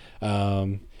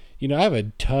 I have a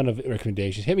ton of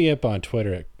recommendations. Hit me up on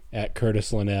Twitter at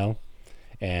Curtis Linnell,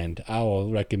 and I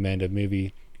will recommend a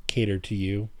movie catered to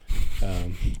you.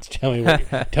 Tell me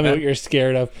what you're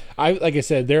scared of. Like I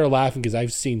said, they're laughing because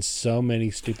I've seen so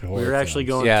many stupid horror. We were actually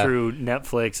films. going through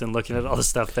Netflix and looking at all the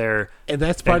stuff there, and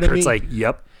that's part of me. Kurt's like,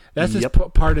 yep. That's just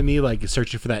part of me, like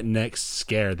searching for that next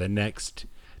scare, the next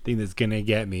thing that's gonna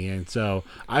get me. And so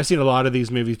I've seen a lot of these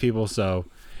movies, people. So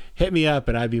hit me up,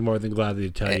 and I'd be more than glad to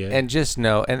tell you. And just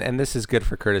know, and this is good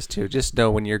for Curtis too. Just know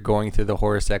when you're going through the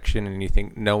horror section and you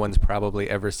think no one's probably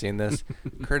ever seen this,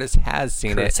 Curtis has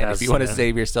seen it. And if you want to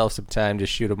save yourself some time,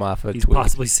 just shoot him off a He's tweet.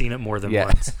 possibly seen it more than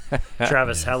once.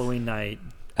 Travis, Halloween night.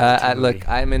 Look,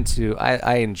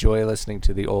 I enjoy listening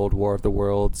to the old War of the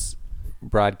Worlds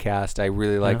broadcast. I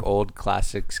really like old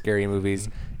classic scary movies,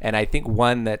 and I think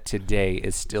one that today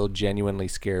is still genuinely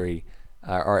scary,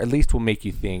 or at least will make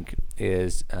you think,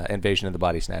 is Invasion of the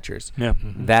Body Snatchers. Yeah,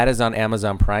 that is on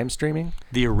Amazon Prime streaming.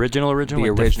 The original, the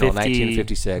like original,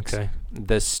 1956. Okay.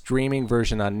 The streaming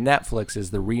version on Netflix is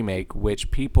the remake,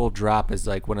 which people drop as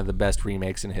like one of the best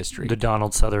remakes in history. The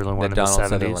Donald Sutherland one. The Donald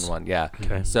Sutherland one, yeah.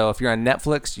 Okay. So if you're on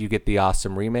Netflix, you get the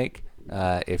awesome remake.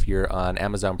 If you're on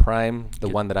Amazon Prime, the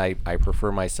one that I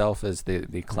prefer myself is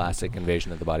the classic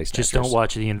Invasion of the Body Snatchers. Just don't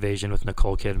watch The Invasion with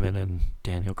Nicole Kidman and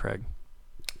Daniel Craig.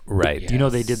 Right. Yes. You know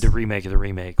they did the remake of the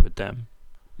remake with them.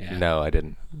 Yeah. No, I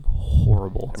didn't.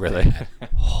 Horrible. Really?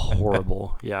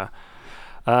 Horrible. Yeah.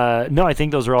 No, I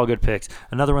think those are all good picks.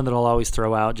 Another one that I'll always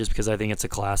throw out just because I think it's a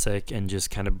classic and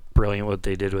just kind of brilliant what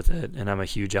they did with it. And I'm a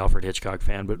huge Alfred Hitchcock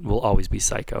fan, but will always be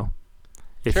Psycho.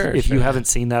 If you haven't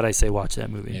seen that, I say watch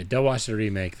that movie. Yeah, don't watch the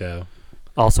remake though.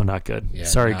 Also not good. Yeah,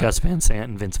 Sorry, Gus Van Sant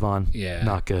and Vince Vaughn. Yeah,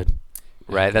 not good.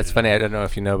 Right, that's funny. I don't know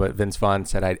if you know, but Vince Vaughn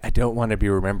said, I don't want to be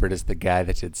remembered as the guy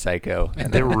that did Psycho.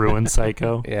 And they ruined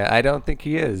Psycho. Yeah, I don't think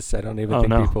he is. I don't even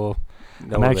think people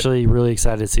know. I'm actually really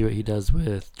excited to see what he does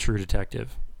with True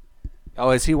Detective. Oh,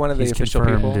 is he one of the official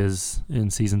people? Is in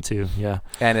season 2, yeah.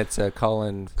 And it's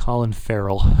Colin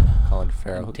Farrell. Colin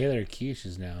Farrell. Taylor Kitsch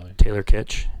is now. Taylor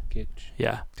Kitsch.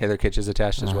 Yeah. Taylor Kitsch is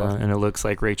attached as well. And it looks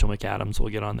like Rachel McAdams will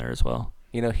get on there as well.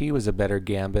 You know, he was a better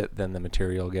Gambit than the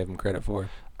material gave him credit for.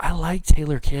 I like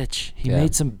Taylor Kitsch. He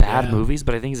made some bad movies,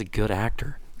 but I think he's a good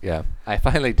actor. Yeah. I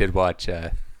finally did watch,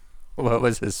 what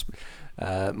was his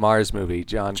Mars movie?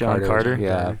 John Carter.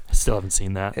 Yeah. I still haven't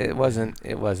seen that. It wasn't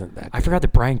that good. I forgot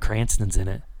that Bryan Cranston's in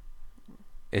it.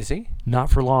 Is he?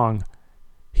 Not for long.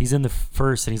 He's in the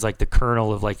first, and he's like the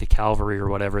colonel of like the cavalry or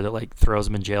whatever that like throws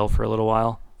him in jail for a little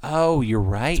while. Oh, you're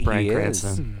right. It's Bryan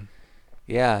Cranston.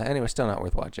 Yeah. Anyway, still not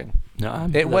worth watching. No,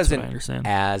 it wasn't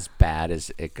as bad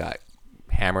as it got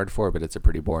hammered for, but it's a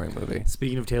pretty boring movie.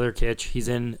 Speaking of Taylor Kitsch, he's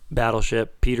in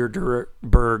Battleship. Peter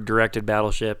Berg directed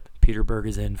Battleship. Peter Berg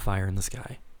is in Fire in the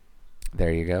Sky.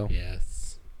 There you go.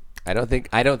 Yes. I don't think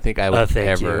I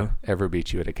would ever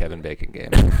beat you at a Kevin Bacon game.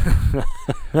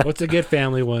 What's a good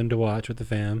family one to watch with the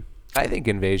fam? I think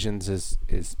Invasions is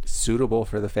suitable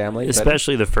for the family,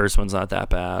 especially the first one's not that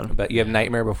bad. But you have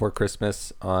Nightmare Before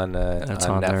Christmas on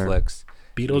Netflix.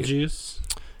 Beetlejuice.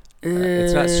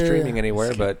 It's not streaming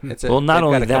anywhere, but it's not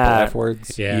only got a that. couple F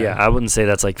words. Yeah, I wouldn't say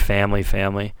that's like family.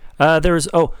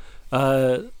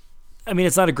 I mean,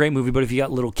 it's not a great movie, but if you got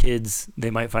little kids,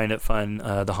 they might find it fun.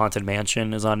 The Haunted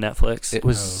Mansion is on Netflix. It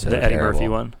was the Eddie Murphy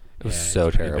one. It was so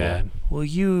terrible. Bad. Will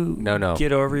you no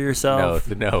get over yourself?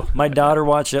 No. My daughter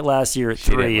watched it last year at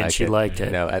 3, and she liked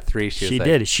it. No, at 3 she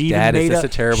did. Like, she Dad, even is this a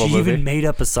terrible movie? She even made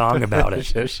up a song about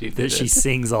it no, she that she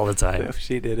sings all the time. No,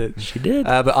 she did it. She did.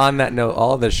 But on that note,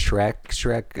 all the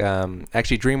Shrek.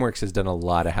 Actually, DreamWorks has done a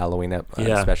lot of Halloween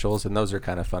specials, and those are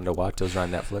kind of fun to watch. Those are on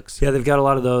Netflix. Yeah, they've got a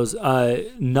lot of those.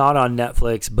 Not on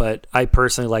Netflix, but I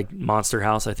personally like Monster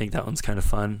House. I think that one's kind of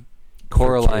fun.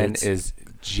 Coraline is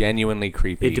genuinely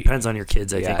creepy. It depends on your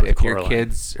kids, I think. If your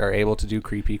kids are able to do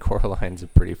creepy, Coraline's a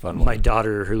pretty fun one. My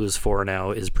daughter, who is 4 now,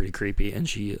 is pretty creepy, and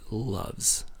she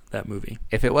loves that movie.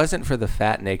 If it wasn't for the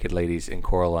fat naked ladies in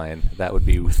Coraline, that would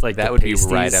be be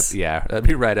right up. Yeah, that'd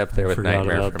be right up there with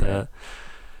Nightmare for me.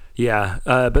 Yeah,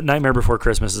 but Nightmare Before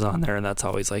Christmas is on there, and that's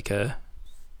always like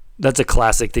that's a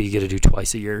classic that you get to do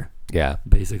twice a year. Yeah,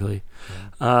 basically.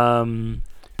 Yeah.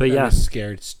 But yeah,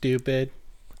 Scared Stupid.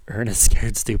 Ernest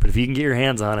Scared Stupid. If you can get your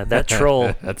hands on it, that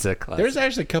troll. That's a classic. There's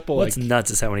actually a couple. What's nuts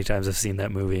is how many times I've seen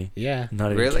that movie. Yeah,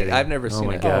 not even really. kidding. I've never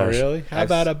seen it. Gosh. Oh, really? How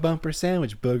about a bumper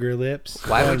sandwich, booger lips?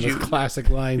 Why would you? Classic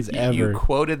lines ever. You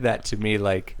quoted that to me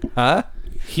like, huh?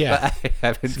 Yeah. But I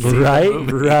haven't seen Right, the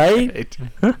movie. right.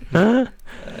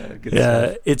 Good Yeah,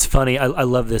 stuff. it's funny. I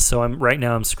love this. So I'm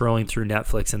scrolling through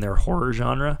Netflix and their horror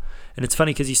genre, and it's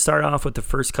funny because you start off with the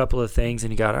first couple of things,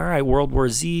 and you got all right, World War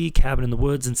Z, Cabin in the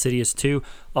Woods, Insidious 2,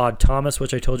 Odd Thomas,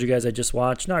 which I told you guys I just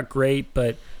watched. Not great,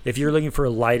 but if you're looking for a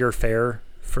lighter fare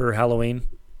for Halloween,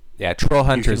 Yeah, Troll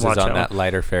Hunters is watch on that that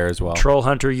lighter fare as well. Troll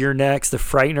Hunter, You're Next, The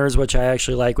Frighteners, which I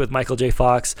actually like with Michael J.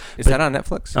 Fox. Is that on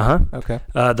Netflix? Uh huh. Okay.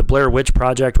 The Blair Witch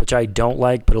Project, which I don't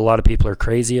like, but a lot of people are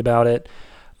crazy about it.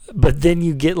 But then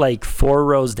you get like 4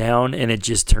 rows down, and it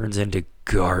just turns into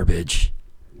garbage.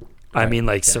 I mean,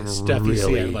 like some stuff really, you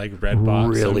see at like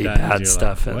Redbox, really sometimes bad you're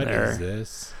stuff like, in what there. is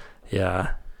this?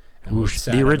 Yeah. And what's Oosh.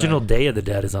 sad The original about- Day of the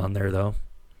Dead is on there, though.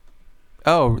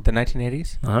 Oh, the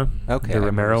 1980s? Uh-huh. Okay. The I've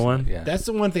Romero never one? seen it, Yeah. That's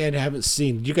the one thing I haven't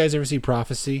seen. Did you guys ever see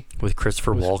Prophecy? With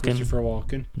Christopher With Walken? Christopher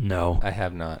Walken. No. I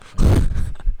have not.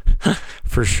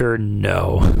 For sure,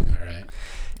 no. All right.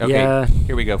 Okay, Yeah.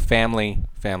 here we go. Family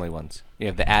ones. You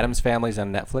have the Addams Families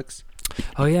on Netflix.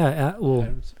 Oh, yeah. Well,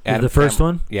 Addams the first Fam-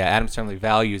 one? Yeah, Addams Family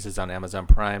Values is on Amazon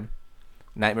Prime.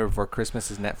 Nightmare Before Christmas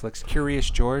is Netflix. Curious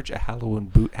George, a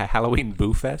Halloween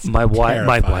Boo Fest. My wife,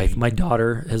 Terrifying. my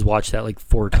daughter has watched that like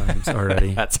 4 times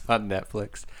already. That's on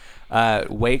Netflix.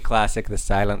 Way classic, the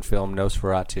silent film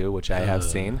Nosferatu, which I have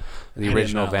seen. I The did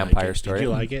original not like vampire it. story. Did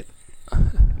you like it?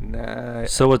 Nah,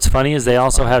 So what's funny is they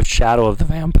also have Shadow of the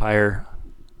Vampire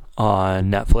on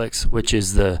Netflix, which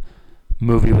is the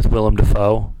movie with Willem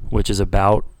Dafoe, which is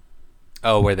about.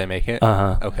 oh, where they make it?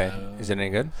 Uh-huh. Okay. Is it any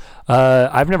good?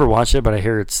 I've never watched it, but I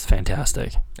hear it's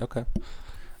fantastic. Okay.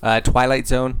 Twilight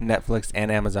Zone, Netflix,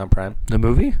 and Amazon Prime. The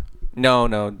movie?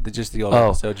 No, just the old Oh.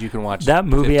 episodes. You can watch That 15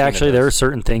 movie, of actually, there those. were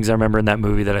certain things I remember in that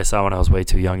movie that I saw when I was way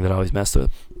too young that always messed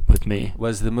with me.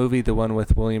 Was the movie the one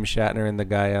with William Shatner and the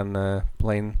guy on the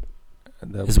plane?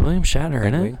 Is William Shatner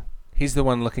in it? penguin? He's the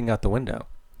one looking out the window.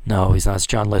 No, he's not. It's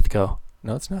John Lithgow.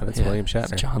 No, it's not. It's Yeah, William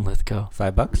Shatner. It's John Lithgow.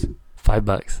 $5?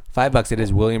 $5. $5. It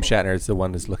is William Shatner. It's the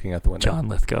one that's looking out the window. John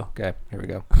Lithgow. Okay, here we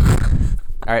go.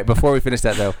 All right, before we finish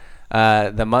that though,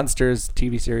 the Munsters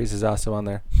TV series is also on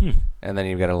there, and then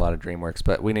you've got a lot of DreamWorks.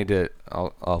 But we need to.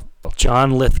 I'll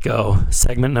John Lithgow.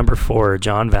 Segment number 4.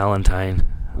 John Valentine.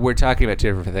 We're talking about 2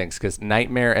 different things because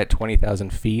Nightmare at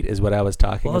 20,000 Feet is what I was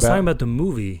talking Well, I was about. talking about the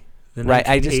movie. The Right.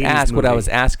 I just 1980s asked. What I movie. was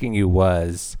asking you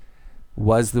was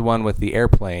the one with the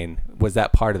airplane, was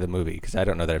that part of the movie? Because I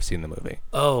don't know that I've seen the movie.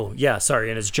 Oh, yeah, sorry.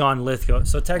 And it's John Lithgow.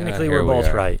 So technically, Here we're we both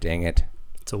are. right. Dang it.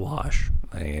 It's a wash.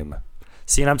 Lame.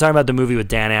 See, and I'm talking about the movie with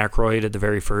Dan Aykroyd at the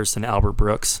very first and Albert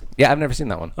Brooks. Yeah, I've never seen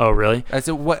that one. Oh, really?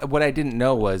 So what I didn't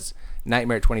know was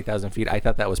Nightmare at 20,000 Feet. I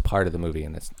thought that was part of the movie,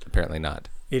 and it's apparently not.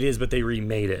 It is, but they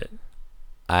remade it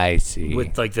I see.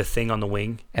 with like the thing on the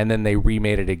wing. And then they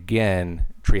remade it again,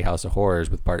 Treehouse of Horrors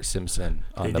with Bart Simpson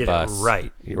on They the did it bus.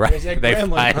 right. Right. There's that They gremlin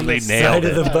on finally the nailed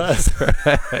Side of it. the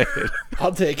bus.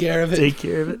 I'll take care of it. Take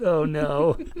care of it. Oh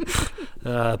no.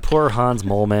 Poor Hans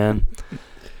Mole Man.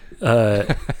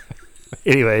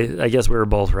 Anyway, I guess we were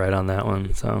both right on that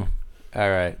one. So All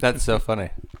right. That's so funny.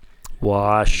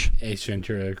 wash. Ace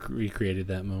Ventura recreated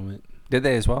that moment. Did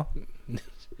they as well?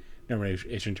 Remember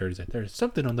Ace Ventura said, "There's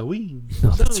something on the wing." Oh,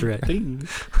 that's right. Something."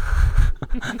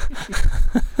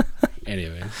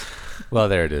 Anyways, Well,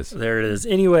 there it is. There it is.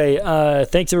 Anyway,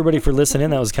 thanks everybody for listening.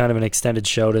 That was kind of an extended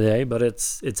show today, but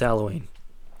it's Halloween.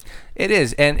 It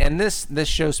is, and this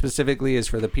show specifically is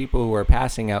for the people who are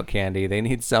passing out candy. They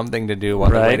need something to do while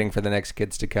they're Right. waiting for the next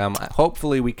kids to come.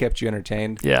 Hopefully, we kept you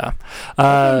entertained. Yeah.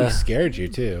 we scared you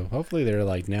too. Hopefully, they're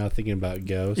like now thinking about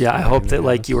ghosts. Yeah, I hope that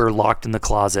like you were locked in the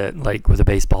closet like with a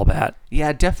baseball bat.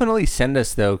 Yeah, definitely send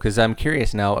us though, because I'm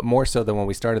curious now, more so than when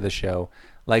we started the show.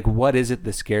 Like, what is it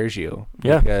that scares you?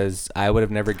 Yeah. Because I would have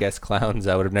never guessed clowns.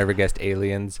 I would have never guessed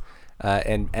aliens.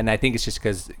 And I think it's just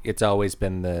because it's always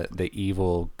been the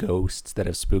evil ghosts that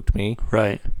have spooked me.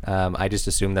 Right. I just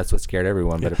assumed that's what scared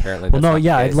everyone, but apparently Well, that's no, not the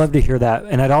yeah, I'd case. love to hear that.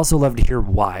 And I'd also love to hear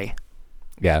why.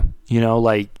 Yeah. You know,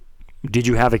 like, did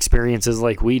you have experiences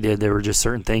like we did? There were just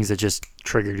certain things that just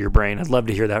triggered your brain. I'd love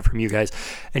to hear that from you guys.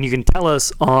 And you can tell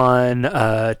us on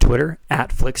Twitter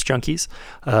at Flix Junkies,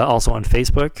 also on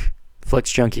Facebook,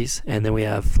 Flix Junkies, and then we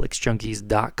have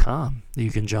flixjunkies.com.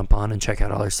 You can jump on and check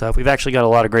out all our stuff. We've actually got a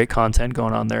lot of great content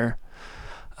going on there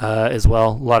as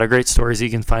well. A lot of great stories you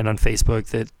can find on Facebook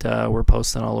that we're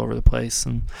posting all over the place.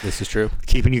 And This is true.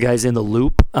 keeping you guys in the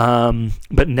loop.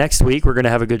 But next week, we're going to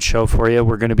have a good show for you.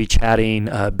 We're going to be chatting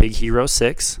Big Hero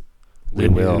 6, the We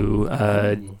will.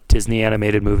 new Disney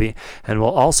animated movie. And we'll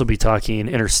also be talking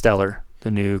Interstellar.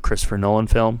 the new Christopher Nolan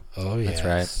film. Oh, yeah. That's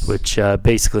right. Which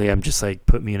basically I'm just like,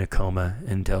 put me in a coma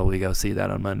until we go see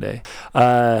that on Monday.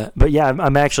 But yeah,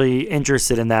 I'm actually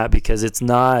interested in that because it's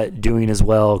not doing as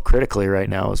well critically right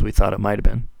now as we thought it might have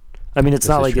been. I mean, it's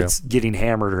not like it's getting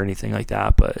hammered or anything like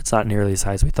that, but it's not nearly as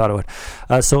high as we thought it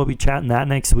would. So we'll be chatting that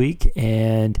next week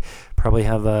and probably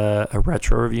have a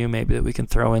retro review maybe that we can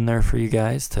throw in there for you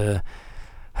guys to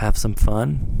have some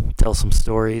fun, tell some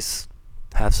stories,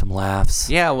 have some laughs.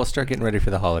 Yeah, we'll start getting ready for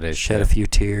the holidays. Shed a few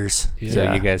tears.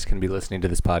 So you guys can be listening to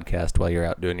this podcast while you're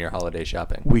out doing your holiday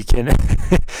shopping. We can.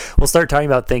 We'll start talking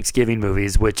about Thanksgiving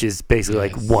movies, which is basically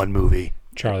like one movie.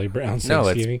 Charlie Brown's No,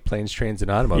 Thanksgiving. it's Planes, Trains,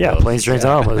 and Automobiles. Yeah, Planes, Trains,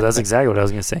 and Automobiles. That's exactly what I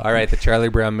was going to say. All right, the Charlie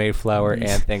Brown, Mayflower,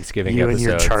 and Thanksgiving you episodes.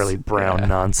 and your Charlie Brown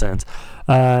nonsense.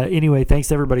 Anyway, thanks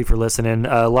to everybody for listening.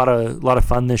 A lot of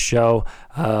fun this show.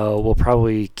 We'll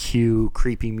probably cue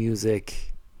creepy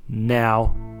music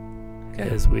now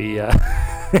as we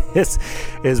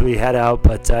as we head out.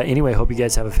 But anyway, hope you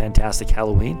guys have a fantastic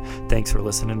Halloween. Thanks for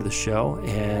listening to the show.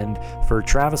 And for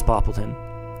Travis Poppleton,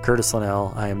 Curtis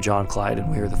Linnell, I am John Clyde, and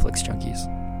we are the Flix Junkies.